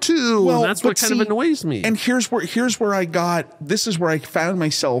allowed to. Well, that's what kind of annoys me. And here's where this is where I found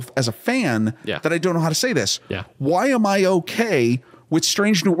myself as a fan that I don't know how to say this. Yeah. Why am I okay with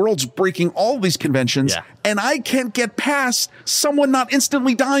Strange New Worlds breaking all these conventions, and I can't get past someone not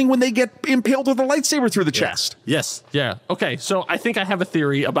instantly dying when they get impaled with a lightsaber through the chest? Yes. Yeah. Okay. So I think I have a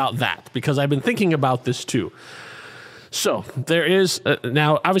theory about that because I've been thinking about this too. So there is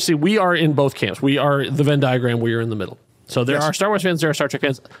now, obviously, we are in both camps. We are the Venn diagram. We are in the middle. So there are Star Wars fans. There are Star Trek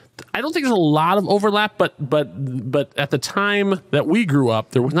fans. I don't think there's a lot of overlap, but at the time that we grew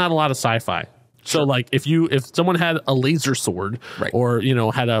up, there was not a lot of sci-fi. So like if someone had a laser sword or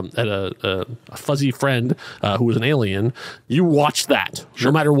had a fuzzy friend who was an alien, you watched that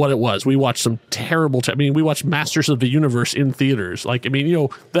no matter what it was. We watched some terrible. We watched Masters of the Universe in theaters. Like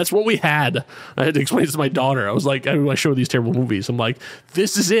that's what we had. I had to explain this to my daughter. I was like, I show these terrible movies. I'm like,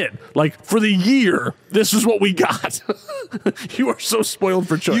 this is it. Like for the year, this is what we got. You are so spoiled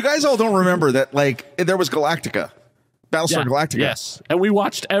for choice. You guys all don't remember that there was Galactica. Battlestar Galactica. Yes. And we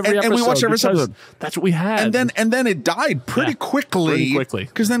watched every episode. And we watched every episode. That's what we had. And then it died pretty quickly.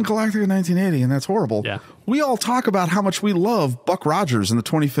 Because then Galactica 1980, and that's horrible. Yeah. We all talk about how much we love Buck Rogers in the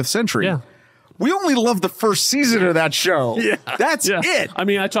 25th century. Yeah. We only love the first season of that show. Yeah. That's it.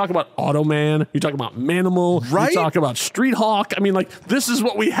 I talk about Automan. You talk about Manimal. Right? You talk about Street Hawk. This is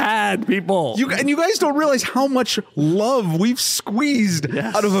what we had, people. And you guys don't realize how much love we've squeezed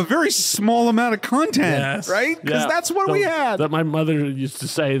out of a very small amount of content, right? Because that's what we had. That my mother used to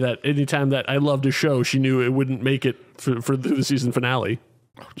say that anytime that I loved a show, she knew it wouldn't make it for the season finale.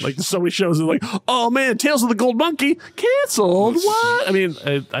 Like so many shows are like, oh man, Tales of the Gold Monkey canceled. What?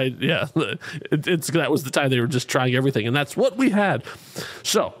 That was the time they were just trying everything, and that's what we had.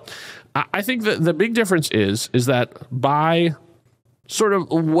 So, I think that the big difference is that by sort of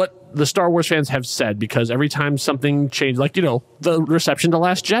what the Star Wars fans have said, because every time something changed, like the reception to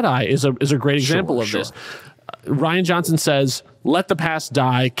Last Jedi is a great example of this. Rian Johnson says, let the past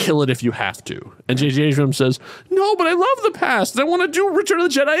die, kill it if you have to. And J.J. Abrams says, no, but I love the past. I want to do Return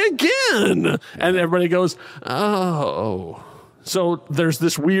of the Jedi again. And everybody goes, oh. So there's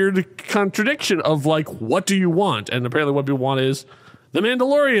this weird contradiction of like, what do you want? And apparently what people want is The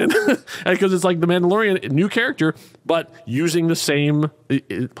Mandalorian, because it's like The Mandalorian, new character, but using the same,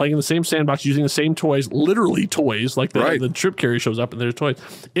 playing in the same sandbox, using the same toys, literally toys, like the trip carrier shows up and there's toys.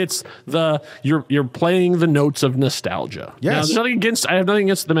 It's you're playing the notes of nostalgia. Yes. Now, I have nothing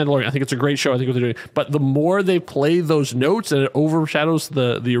against The Mandalorian. I think it's a great show. I think what they're doing, but the more they play those notes and it overshadows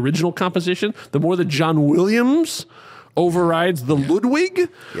the original composition, the more that John Williams overrides the Ludwig.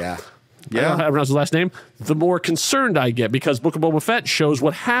 Yeah. I don't know how to pronounce his last name. The more concerned I get, because Book of Boba Fett shows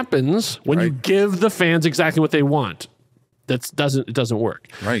what happens when you give the fans exactly what they want. It doesn't work.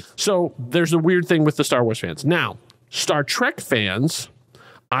 Right. So there's a weird thing with the Star Wars fans. Now, Star Trek fans,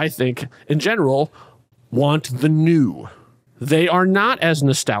 I think, in general, want the new. They are not as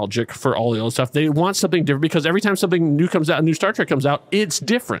nostalgic for all the old stuff. They want something different because every time something new comes out, a new Star Trek comes out, it's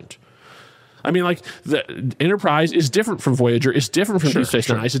different. Like the Enterprise is different from Voyager, it's different from Deep Space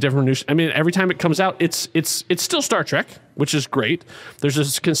Nine, it's a different new. Every time it comes out, it's still Star Trek, which is great. There's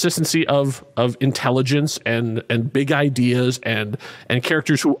this consistency of intelligence and big ideas and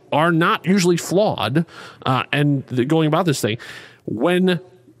characters who are not usually flawed and going about this thing. When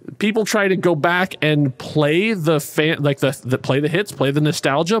people try to go back and play the play the hits, play the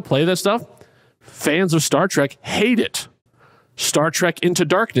nostalgia, play that stuff. Fans of Star Trek hate it. Star Trek Into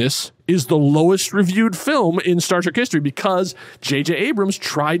Darkness is the lowest reviewed film in Star Trek history because J.J. Abrams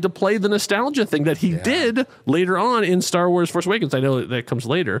tried to play the nostalgia thing that he did later on in Star Wars Force Awakens. I know that comes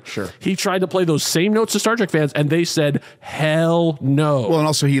later. Sure. He tried to play those same notes to Star Trek fans, and they said, hell no. Well, and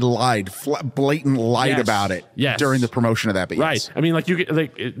also he lied, blatant lied about it during the promotion of that. But right. I mean, like, you get,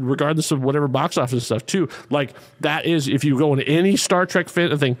 like, regardless of whatever box office stuff, too, like, that is, if you go into any Star Trek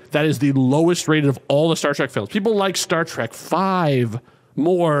fan thing, that is the lowest rated of all the Star Trek films. People like Star Trek 5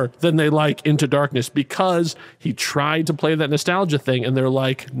 more than they like Into Darkness because he tried to play that nostalgia thing, and they're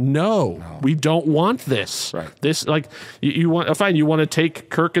like, no. We don't want this. Right. This, like, you want, fine, you want to take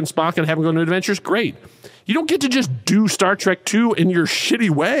Kirk and Spock and have them go into adventures? Great. You don't get to just do Star Trek 2 in your shitty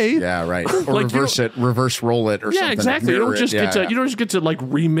way. Yeah, right. Or like, reverse roll it or something. Yeah, exactly. You don't just get to, you don't just get to, like,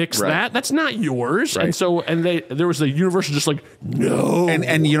 remix that. That's not yours. Right. And so, there was the Universal just like, no.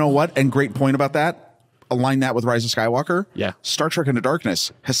 And you know what? And great point about that. Align that with Rise of Skywalker. Yeah. Star Trek Into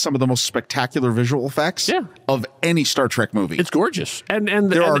Darkness has some of the most spectacular visual effects of any Star Trek movie. It's gorgeous. And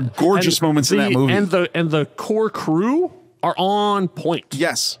there are gorgeous moments in that movie. And the core crew are on point.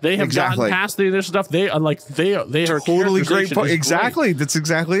 Yes. They have gotten past the initial stuff. They are totally great point. Exactly. That's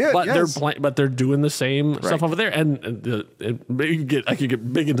exactly it. But they're doing the same stuff over there. And I could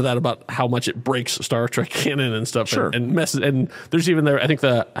get big into that about how much it breaks Star Trek canon and stuff. Sure. And messes. And there's even there, I think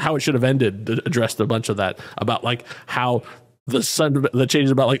How It Should Have Ended addressed a bunch of that about like how the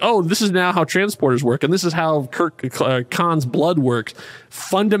changes about like, oh, this is now how transporters work, and this is how Khan's blood works.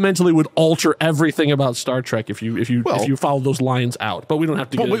 Fundamentally, would alter everything about Star Trek if you follow those lines out. But we don't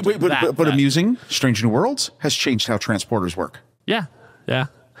have to. But amusing, Strange New Worlds has changed how transporters work. Yeah,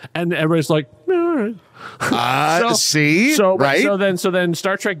 and everybody's like, all right. So then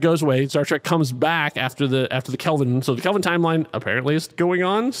Star Trek goes away. Star Trek comes back after the Kelvin. So the Kelvin timeline apparently is going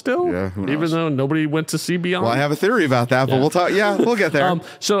on still. Yeah, who knows? Even though nobody went to see Beyond. Well, I have a theory about that, but we'll talk. Yeah, we'll get there.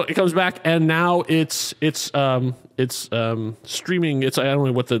 So it comes back, and now it's streaming. It's, I don't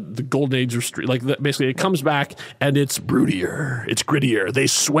know what the golden age of stream, like basically it comes back and it's broodier, it's grittier. They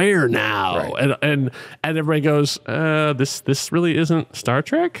swear now, and everybody goes, this really isn't Star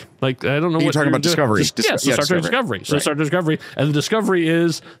Trek. Like, I don't know. You're talking about Discovery. Star Trek Discovery. So Star Trek Discovery, and the Discovery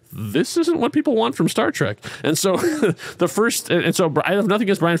is, this isn't what people want from Star Trek. And so so I have nothing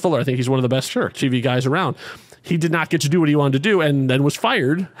against Brian Fuller. I think he's one of the best TV guys around. He did not get to do what he wanted to do, and then was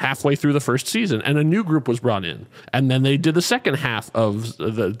fired halfway through the first season. And a new group was brought in, and then they did the second half of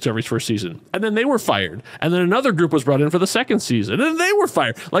the Discovery's first season, and then they were fired. And then another group was brought in for the second season, and they were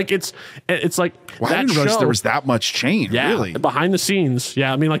fired. Like, it's like, well, I didn't realize there was that much change. Yeah, really, behind the scenes.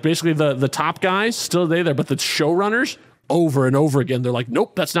 Yeah, I mean, like, basically the top guys still there, but the showrunners, over and over again, they're like,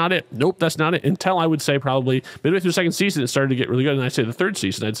 nope, that's not it. Nope, that's not it. Until I would say probably midway through the second season, it started to get really good. And I'd say the third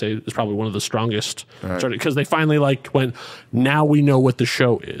season, I'd say is probably one of the strongest. Because they finally went, now we know what the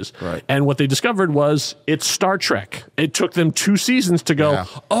show is. Right. And what they discovered was it's Star Trek. It took them 2 seasons to go,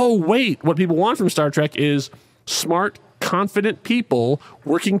 oh, wait, what people want from Star Trek is smart, confident people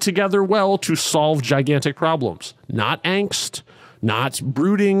working together well to solve gigantic problems, not angst, not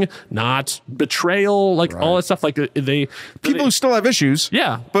brooding, not betrayal, all that stuff. Like people who still have issues,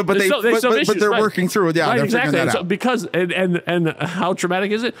 but they're working through it. Yeah, right, they're exactly. figuring that out. Because and how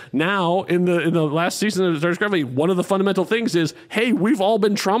traumatic is it now in the last season of Star Trek? One of the fundamental things is, hey, we've all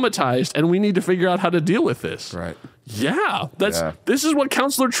been traumatized, and we need to figure out how to deal with this. Right. Yeah, this is what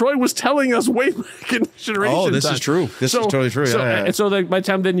Counselor Troy was telling us way back in Generation. Oh, this is true. This is totally true. And so by the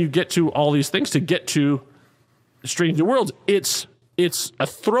time then you get to all these things to get to Strange New Worlds, it's a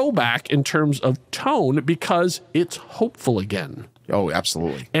throwback in terms of tone because it's hopeful again. Oh,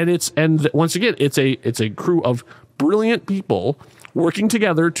 absolutely. And once again, it's a crew of brilliant people working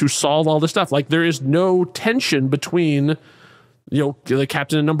together to solve all this stuff. Like, there is no tension between, the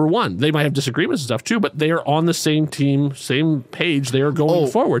captain and number one. They might have disagreements and stuff too, but they are on the same team, same page. They are going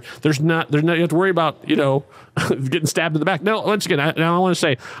forward. There's not you have to worry about, getting stabbed in the back. No, once again, I want to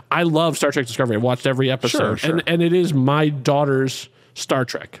say, I love Star Trek Discovery. I've watched every episode. Sure. And it is my daughter's Star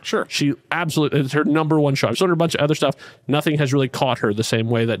Trek. Sure. She absolutely, it's her number one show. I've shown her a bunch of other stuff. Nothing has really caught her the same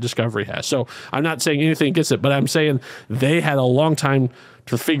way that Discovery has. So I'm not saying anything against it, but I'm saying they had a long time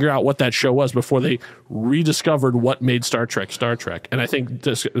to figure out what that show was before they rediscovered what made Star Trek Star Trek. And I think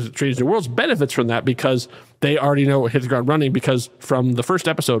Strange New Worlds benefits from that because they already know hit the ground running, because from the first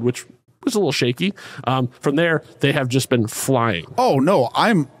episode, which was a little shaky, from there, they have just been flying. Oh, no.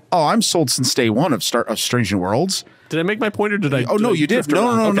 I'm sold since day one of Strange New Worlds. Did I make my point, or did I? Oh, no, you did.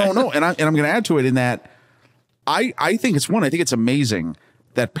 No. And I'm going to add to it in that I think it's amazing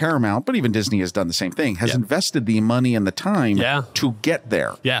that Paramount, but even Disney has done the same thing, has invested the money and the time to get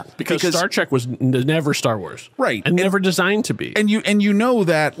there. Yeah, because Star Trek was never Star Wars. Right. And never designed to be. And you know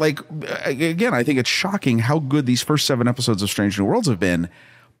that, like, again, I think it's shocking how good these first 7 episodes of Strange New Worlds have been.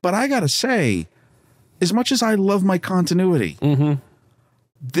 But I got to say, as much as I love my continuity,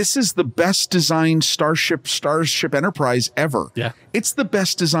 this is the best designed Starship Enterprise ever. Yeah. It's the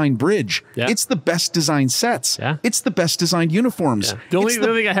best designed bridge. Yeah. It's the best designed sets. Yeah. It's the best designed uniforms. Yeah. The only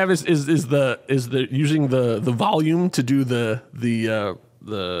thing I have is the using the volume to do the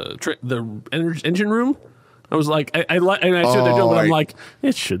engine room. I was like, I see what they're doing, but I'm like,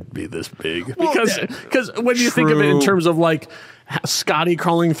 it shouldn't be this big because when you think of it in terms of like Scotty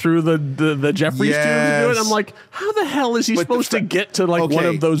crawling through the Jeffries tubes and do it, I'm like, how the hell is he supposed to get to like one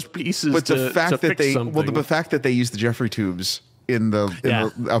of those pieces? But the fact that they something? the fact that they use the Jeffrey tubes in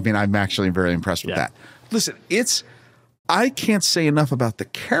the I mean, I'm actually very impressed with that. Listen, I can't say enough about the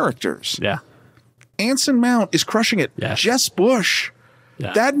characters. Yeah, Anson Mount is crushing it. Yeah. Jess Bush,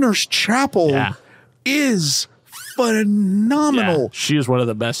 that Nurse Chapel is phenomenal. Yeah, she is one of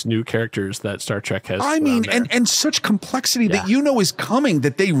the best new characters that Star Trek has. I mean, and such complexity that you know is coming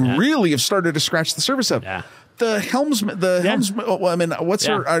that they really have started to scratch the surface of. Yeah. The helmsman. Well, I mean, what's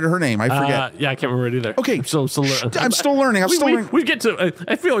her name? I forget. I can't remember it either. Okay, I'm still learning. We get to.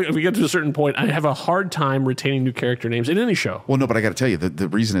 I feel like if we get to a certain point, I have a hard time retaining new character names in any show. Well, no, but I got to tell you, the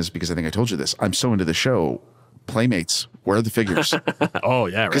reason is because I think I told you this. I'm so into the show. Playmates, where are the figures? Oh,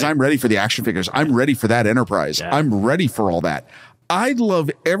 yeah. Because I'm ready for the action figures. I'm ready for that Enterprise. Yeah. I'm ready for all that. I love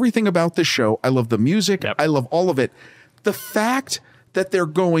everything about this show. I love the music. I love all of it. The fact that they're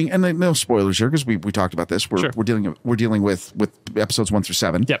going, and no spoilers here because we talked about this. We're dealing with episodes 1 through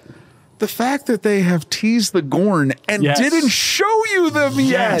 7. Yep. The fact that they have teased the Gorn and didn't show you them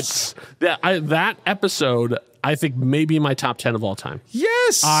yet. That episode, I think, maybe my top 10 of all time.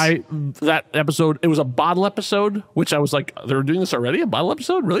 Yes. That episode, it was a bottle episode, which I was like, they were doing this already? A bottle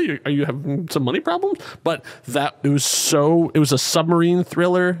episode? Really? Are you having some money problems? But it was a submarine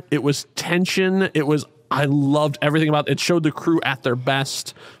thriller. It was tension. I loved everything about it. It showed the crew at their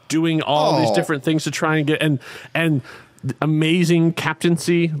best, doing all these different things to try and get, and amazing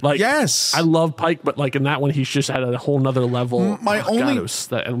captaincy. Like, I love Pike, but like in that one, he's just at a whole nother level. I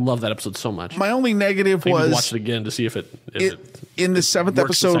love that episode so much. My only negative was watch it again to see if it in the 7th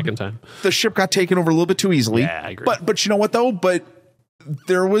episode. The second time, the ship got taken over a little bit too easily. Yeah, I agree. But you know what though? But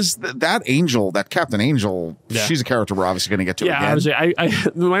there was that Angel, that Captain Angel. She's a character we're obviously going to get to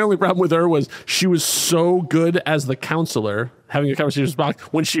again. My only problem with her was she was so good as the counselor, having a conversation with Spock.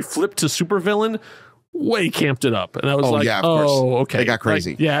 When she flipped to supervillain, way camped it up, and I was okay, they got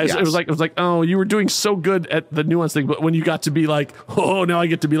crazy. It was like, oh, you were doing so good at the nuance thing, but when you got to be like, oh, now I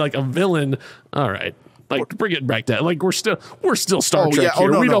get to be like a villain. All right, like bring it back down. Like we're still Star Trek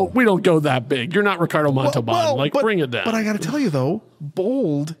here. We don't go that big. You're not Ricardo Montalban. Bring it down. But I got to tell you though,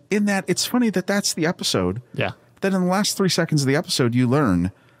 bold in that it's funny that's the episode. Yeah. That in the last 3 seconds of the episode, you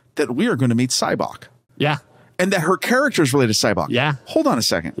learn that we are going to meet Cybok. Yeah. And that her character is related to Cybok. Yeah. Hold on a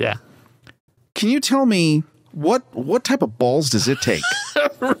second. Yeah. Can you tell me what type of balls does it take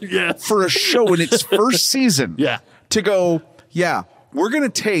for a show in its first season to go, we're going to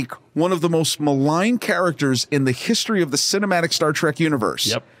take one of the most maligned characters in the history of the cinematic Star Trek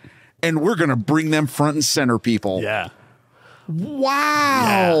universe, and we're going to bring them front and center, people. Yeah.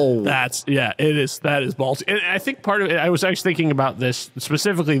 Wow. Yeah, that is ballsy. And I think part of it, I was actually thinking about this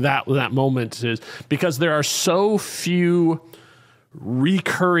specifically that moment is because there are so few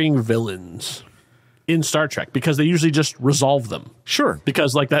recurring villains in Star Trek because they usually just resolve them. Sure.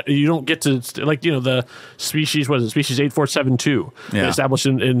 Because like that, you don't get to like, the species, what is it? Species 8472 established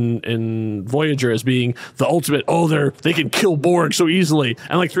in Voyager as being the ultimate, they can kill Borg so easily.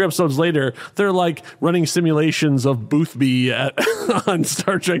 And like 3 episodes later, they're like running simulations of Boothby on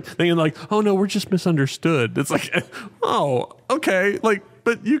Star Trek thinking like, oh no, we're just misunderstood. It's like, oh, okay. Like,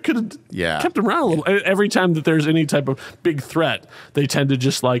 but you could have kept them around a little. Every time that there's any type of big threat, they tend to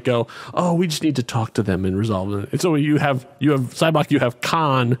just like go, oh, we just need to talk to them and resolve it. And so you have Cybok, you have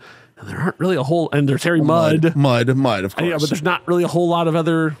Khan, and there aren't really a whole, and there's Harry Mudd. Mudd, of course. Yeah, but there's not really a whole lot of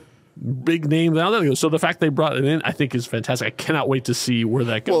other big names out there. So the fact they brought it in, I think, is fantastic. I cannot wait to see where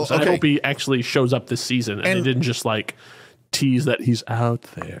that goes. I hope he actually shows up this season, and they didn't just like tease that he's out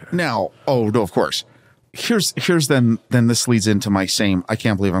there. Now, of course. Here's then this leads into my same, I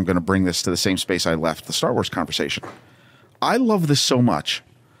can't believe I'm going to bring this to the same space I left the Star Wars conversation. I love this so much.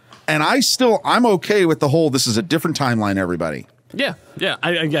 And I'm okay with the whole, this is a different timeline, everybody. Yeah.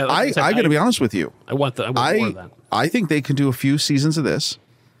 I got to be honest with you. I want more of that. I think they can do a few seasons of this.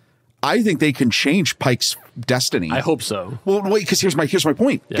 I think they can change Pike's destiny. I hope so. Well, wait, because here's my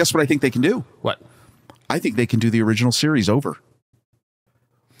point. Yeah. Guess what I think they can do? What? I think they can do the original series over.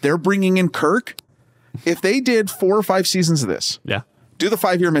 They're bringing in Kirk. If they did 4 or 5 seasons of this, do the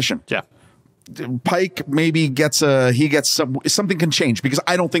 5-year mission. Yeah. Pike maybe gets something can change, because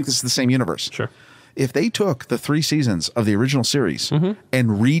I don't think this is the same universe. Sure. If they took the 3 seasons of the original series and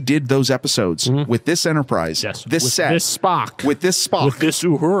redid those episodes with this Enterprise, this Spock, with this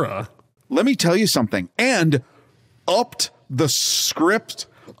Uhura, let me tell you something, and upped the script,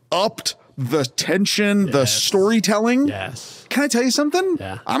 upped the tension, the storytelling. Yes. Can I tell you something?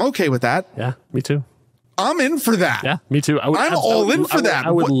 Yeah. I'm okay with that. Yeah, me too. I'm in for that. Yeah, me too. I'm all in for that.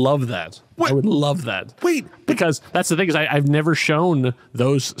 I would love that. I would love that. Wait, because that's the thing is I've never shown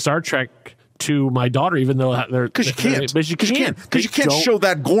those Star Trek to my daughter, even though they're because you can't. But you can't show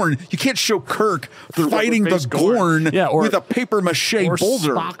that Gorn. You can't show Kirk fighting the Gorn with a paper mache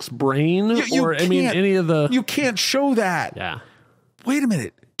boulder. Spock's brain, any of the. You can't show that. Yeah. Wait a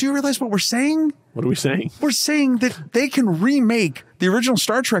minute. Do you realize what we're saying? What are we saying? We're saying that they can remake the original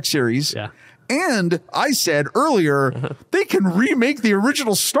Star Trek series. Yeah. And I said earlier, they can remake the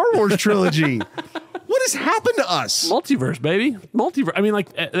original Star Wars trilogy. What has happened to us? Multiverse, baby. Multiverse. I mean, like,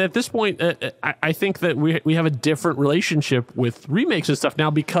 at this point, I think that we have a different relationship with remakes and stuff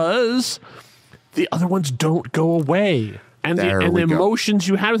now, because the other ones don't go away. And the emotions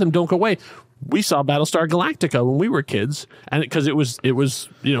you had with them don't go away. We saw Battlestar Galactica when we were kids, and because it was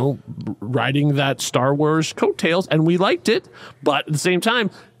riding that Star Wars coattails, and we liked it. But at the same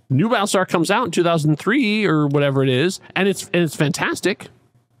time, new Battlestar comes out in 2003 or whatever it is, and it's fantastic,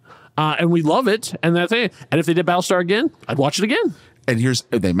 and we love it. And that's it. And if they did Battlestar again, I'd watch it again. And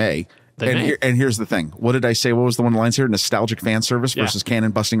they may. And here's the thing. What did I say? What was the one of the lines here? Nostalgic fan service versus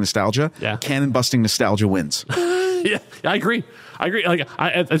canon busting nostalgia. Yeah. Canon busting nostalgia wins. Yeah, I agree. Like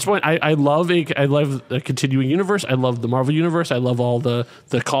at this point, I love a continuing universe. I love the Marvel universe. I love all the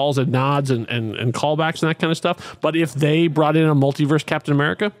calls and nods and callbacks and that kind of stuff. But if they brought in a multiverse Captain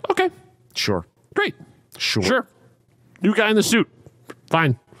America, okay, sure, great, sure, new guy in the suit,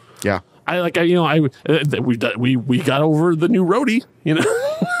 fine. Yeah. We got over the new roadie,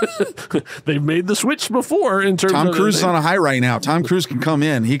 They've made the switch before in terms of Tom Cruise is on a high right now. Tom Cruise can come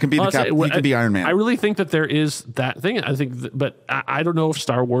in. He can be he can be Iron Man. I really think that there is that thing. I think but I don't know if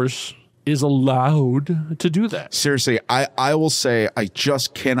Star Wars is allowed to do that. Seriously, I will say I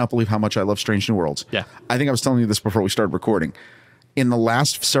just cannot believe how much I love Strange New Worlds. Yeah. I think I was telling you this before we started recording. In the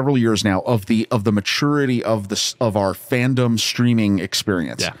last several years now of the maturity of our fandom streaming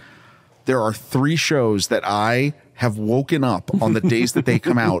experience. Yeah. There are 3 shows that I have woken up on the days that they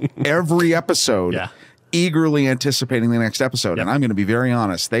come out, every episode, eagerly anticipating the next episode. Yep. And I'm going to be very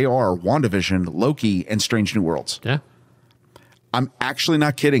honest. They are WandaVision, Loki, and Strange New Worlds. Yeah. I'm actually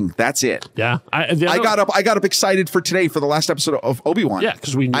not kidding. That's it. Yeah. I got up excited for today for the last episode of Obi-Wan. Yeah,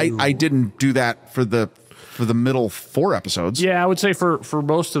 because I didn't do that for the middle 4 episodes. Yeah, I would say for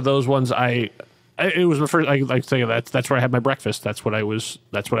most of those ones, it was my first. I say that's where I had my breakfast. That's what I was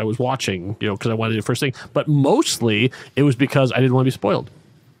watching. Because I wanted to do the first thing. But mostly it was because I didn't want to be spoiled.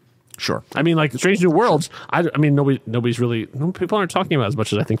 Sure. I mean, like Strange New Worlds. Nobody's really. People aren't talking about it as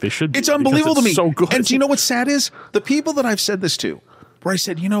much as I think they should. It's unbelievable to me. So good. And do you know what's sad is the people that I've said this to, where I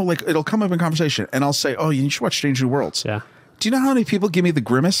said, like it'll come up in conversation, and I'll say, "Oh, you should watch Strange New Worlds." Yeah. Do you know how many people give me the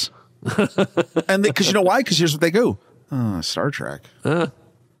grimace? And because you know why? Because here's what they go. Star Trek.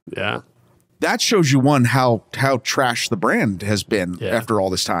 Yeah. That shows you how trash the brand has been after all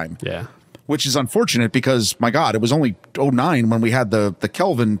this time. Yeah. Which is unfortunate because, my God, it was only 2009 when we had the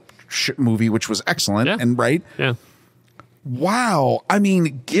Kelvin movie, which was excellent. Yeah. And right. Yeah. Wow. I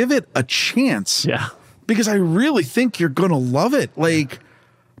mean, give it a chance. Yeah. Because I really think you're going to love it. Like,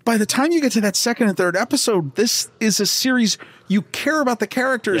 by the time you get to that 2nd and 3rd episode, this is a series you care about the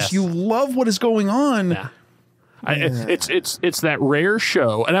characters. Yes. You love what is going on. Yeah. It's that rare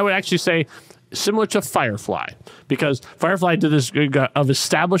show, and I would actually say similar to Firefly, because Firefly did this of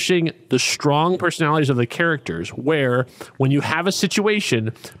establishing the strong personalities of the characters, where when you have a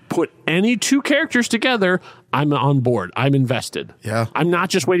situation, put any 2 characters together, I'm on board. I'm invested. Yeah. I'm not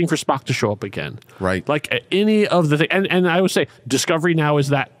just waiting for Spock to show up again. Right. Like any of the things. And I would say Discovery now is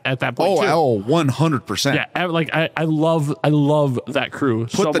that at that point too. Oh, 100%. Yeah. Like I love that crew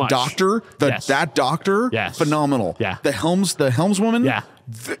so much. Put the doctor, that doctor, phenomenal. Yeah. The helmswoman. Yeah.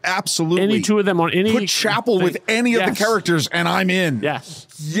 Absolutely. Any 2 of them on any. Put Chapel with any of the characters, and I'm in. Yes.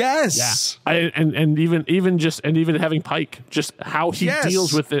 Yes. Yeah. And even having Pike, just how he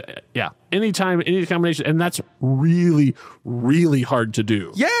deals with it. Yeah. Any combination, and that's really, really hard to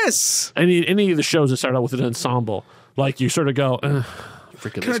do. Yes. Any of the shows that start out with an ensemble, like you sort of go,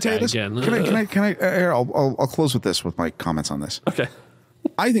 freaking this guy again. I'll close with this, with my comments on this. Okay.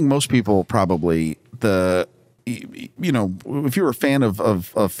 I think most people probably, you know, if you were a fan of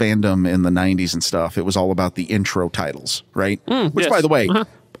fandom in the 90s and stuff, it was all about the intro titles, right? Which, by the way,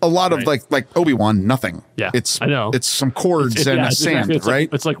 a lot of like Obi-Wan, nothing. Yeah, I know. It's some chords and a sand, exactly. right?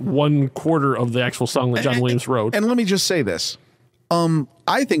 It's like 1/4 of the actual song that John Williams wrote. And let me just say this.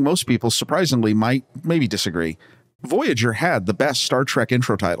 I think most people, surprisingly, might maybe disagree. Voyager had the best Star Trek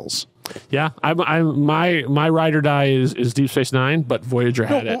intro titles. Yeah, my ride or die is Deep Space Nine, but Voyager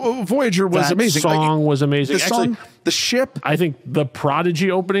had it. Voyager was amazing. Song was amazing. The song, the ship. I think the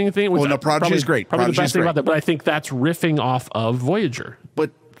Prodigy opening thing. Was Prodigy is great. Probably the best thing about that. But I think that's riffing off of Voyager. But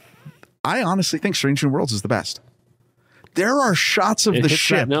I honestly think Strange New Worlds is the best. There are shots of the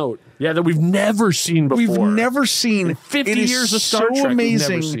ship. That we've never seen before. We've never seen. In 50 years of Star Trek,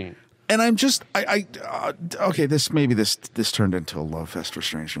 amazing. We've never seen. And I'm just, okay, this turned into a love fest for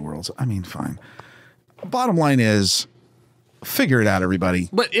Strange New Worlds. I mean, fine. Bottom line is, figure it out, everybody.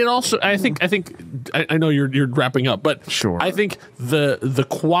 But it also, I know you're wrapping up, but sure. I think the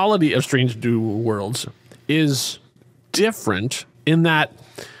quality of Strange New Worlds is different in that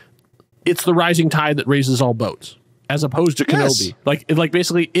it's the rising tide that raises all boats, as opposed to Kenobi. Like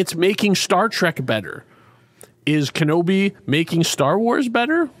basically, it's making Star Trek better. Is Kenobi making Star Wars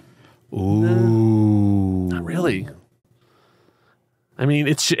better? Ooh, not really. I mean,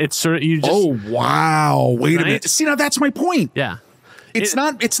 it's sort of, you just. Oh wow! Wait a minute. See, now that's my point. Yeah, it's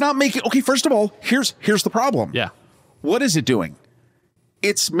not making. Okay, first of all, here's the problem. Yeah, what is it doing?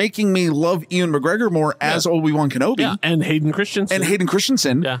 It's making me love Ewan McGregor more as Obi-Wan Kenobi. Yeah, and Hayden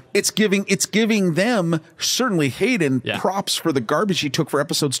Christensen. Yeah, it's giving them, certainly Hayden, props for the garbage he took for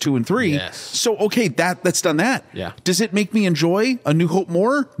episodes 2 and 3. Yes. So okay, that's done that. Yeah. Does it make me enjoy A New Hope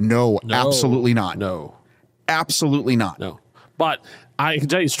more? No, absolutely not. No, absolutely not. No. But I can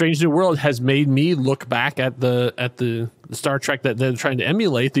tell you, Strange New World has made me look back at the Star Trek that they're trying to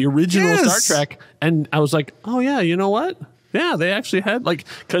emulate, the original Star Trek, and I was like, oh yeah, you know what? Yeah, they actually had,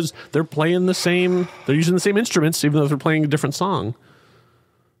 because they're playing they're using the same instruments, even though they're playing a different song.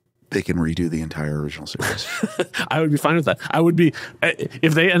 They can redo the entire original series. I would be fine with that. I would be,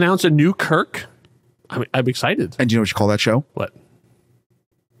 if they announce a new Kirk, I'm excited. And do you know what you call that show? What?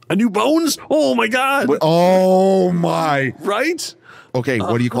 A New Bones? Oh my God. Oh my. Right? Okay,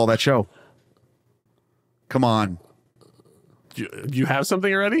 what do you call that show? Come on. Do you have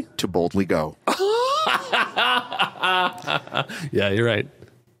something already? To Boldly Go. Yeah, you're right.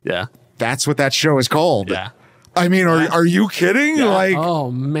 Yeah. That's what that show is called. Yeah. I mean, are you kidding? Yeah. Like, oh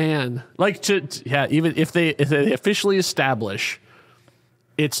man. Even if they officially establish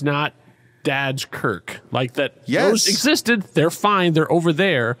it's not Dad's Kirk, like that those existed, they're fine, they're over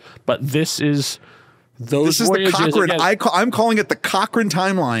there, but this is the Cochrane. I'm calling it the Cochrane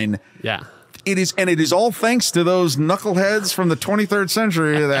timeline. Yeah. It is, and it is all thanks to those knuckleheads from the 23rd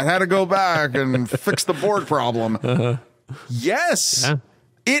century that had to go back and fix the board problem. Yes,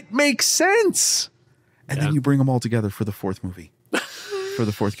 it makes sense. And then you bring them all together for the 4th movie, for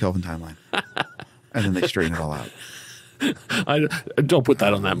the 4th Kelvin timeline, and then they straighten it all out. I don't put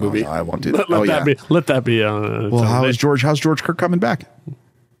that on that movie. No, I won't do that. Let that be. Well, how's George Kirk coming back?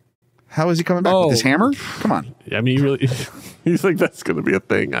 How is he coming back with his hammer? Come on. I mean, you think that's going to be a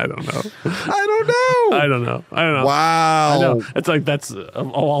thing? I don't know. I don't know. Wow. I know. It's like that's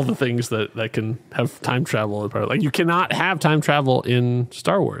all the things that can have time travel. Like you cannot have time travel in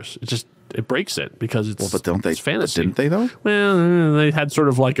Star Wars. It breaks it because it's it's fantasy. Didn't they though? Well, they had sort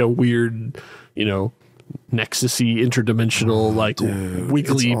of like a weird, nexus-y, interdimensional,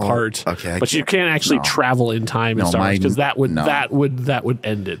 wiggly part. Okay, but you can't actually travel in time in Star Wars because that would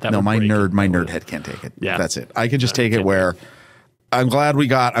end it. My nerd head can't take it. Yeah, that's it. I can just take it where I'm glad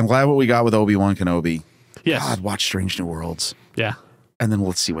what we got with Obi-Wan Kenobi. Yes. God, watch Strange New Worlds. Yeah. And then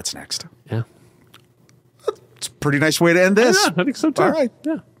let's see what's next. Yeah. It's a pretty nice way to end this. Yeah, I think so too. All right.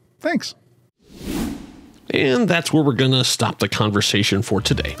 Yeah. Thanks. And that's where we're going to stop the conversation for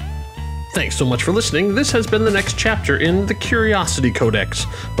today. Thanks so much for listening. This has been the next chapter in the Curiosity Codex,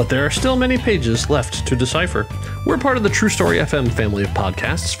 but there are still many pages left to decipher. We're part of the True Story FM family of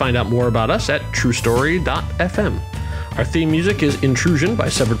podcasts. Find out more about us at truestory.fm. Our theme music is Intrusion by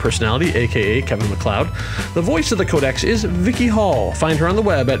Severed Personality, aka Kevin MacLeod. The voice of the Codex is Vicky Hall. Find her on the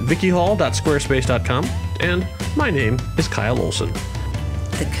web at vickyhall.squarespace.com. And my name is Kyle Olson.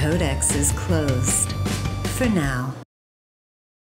 The Codex is closed for now.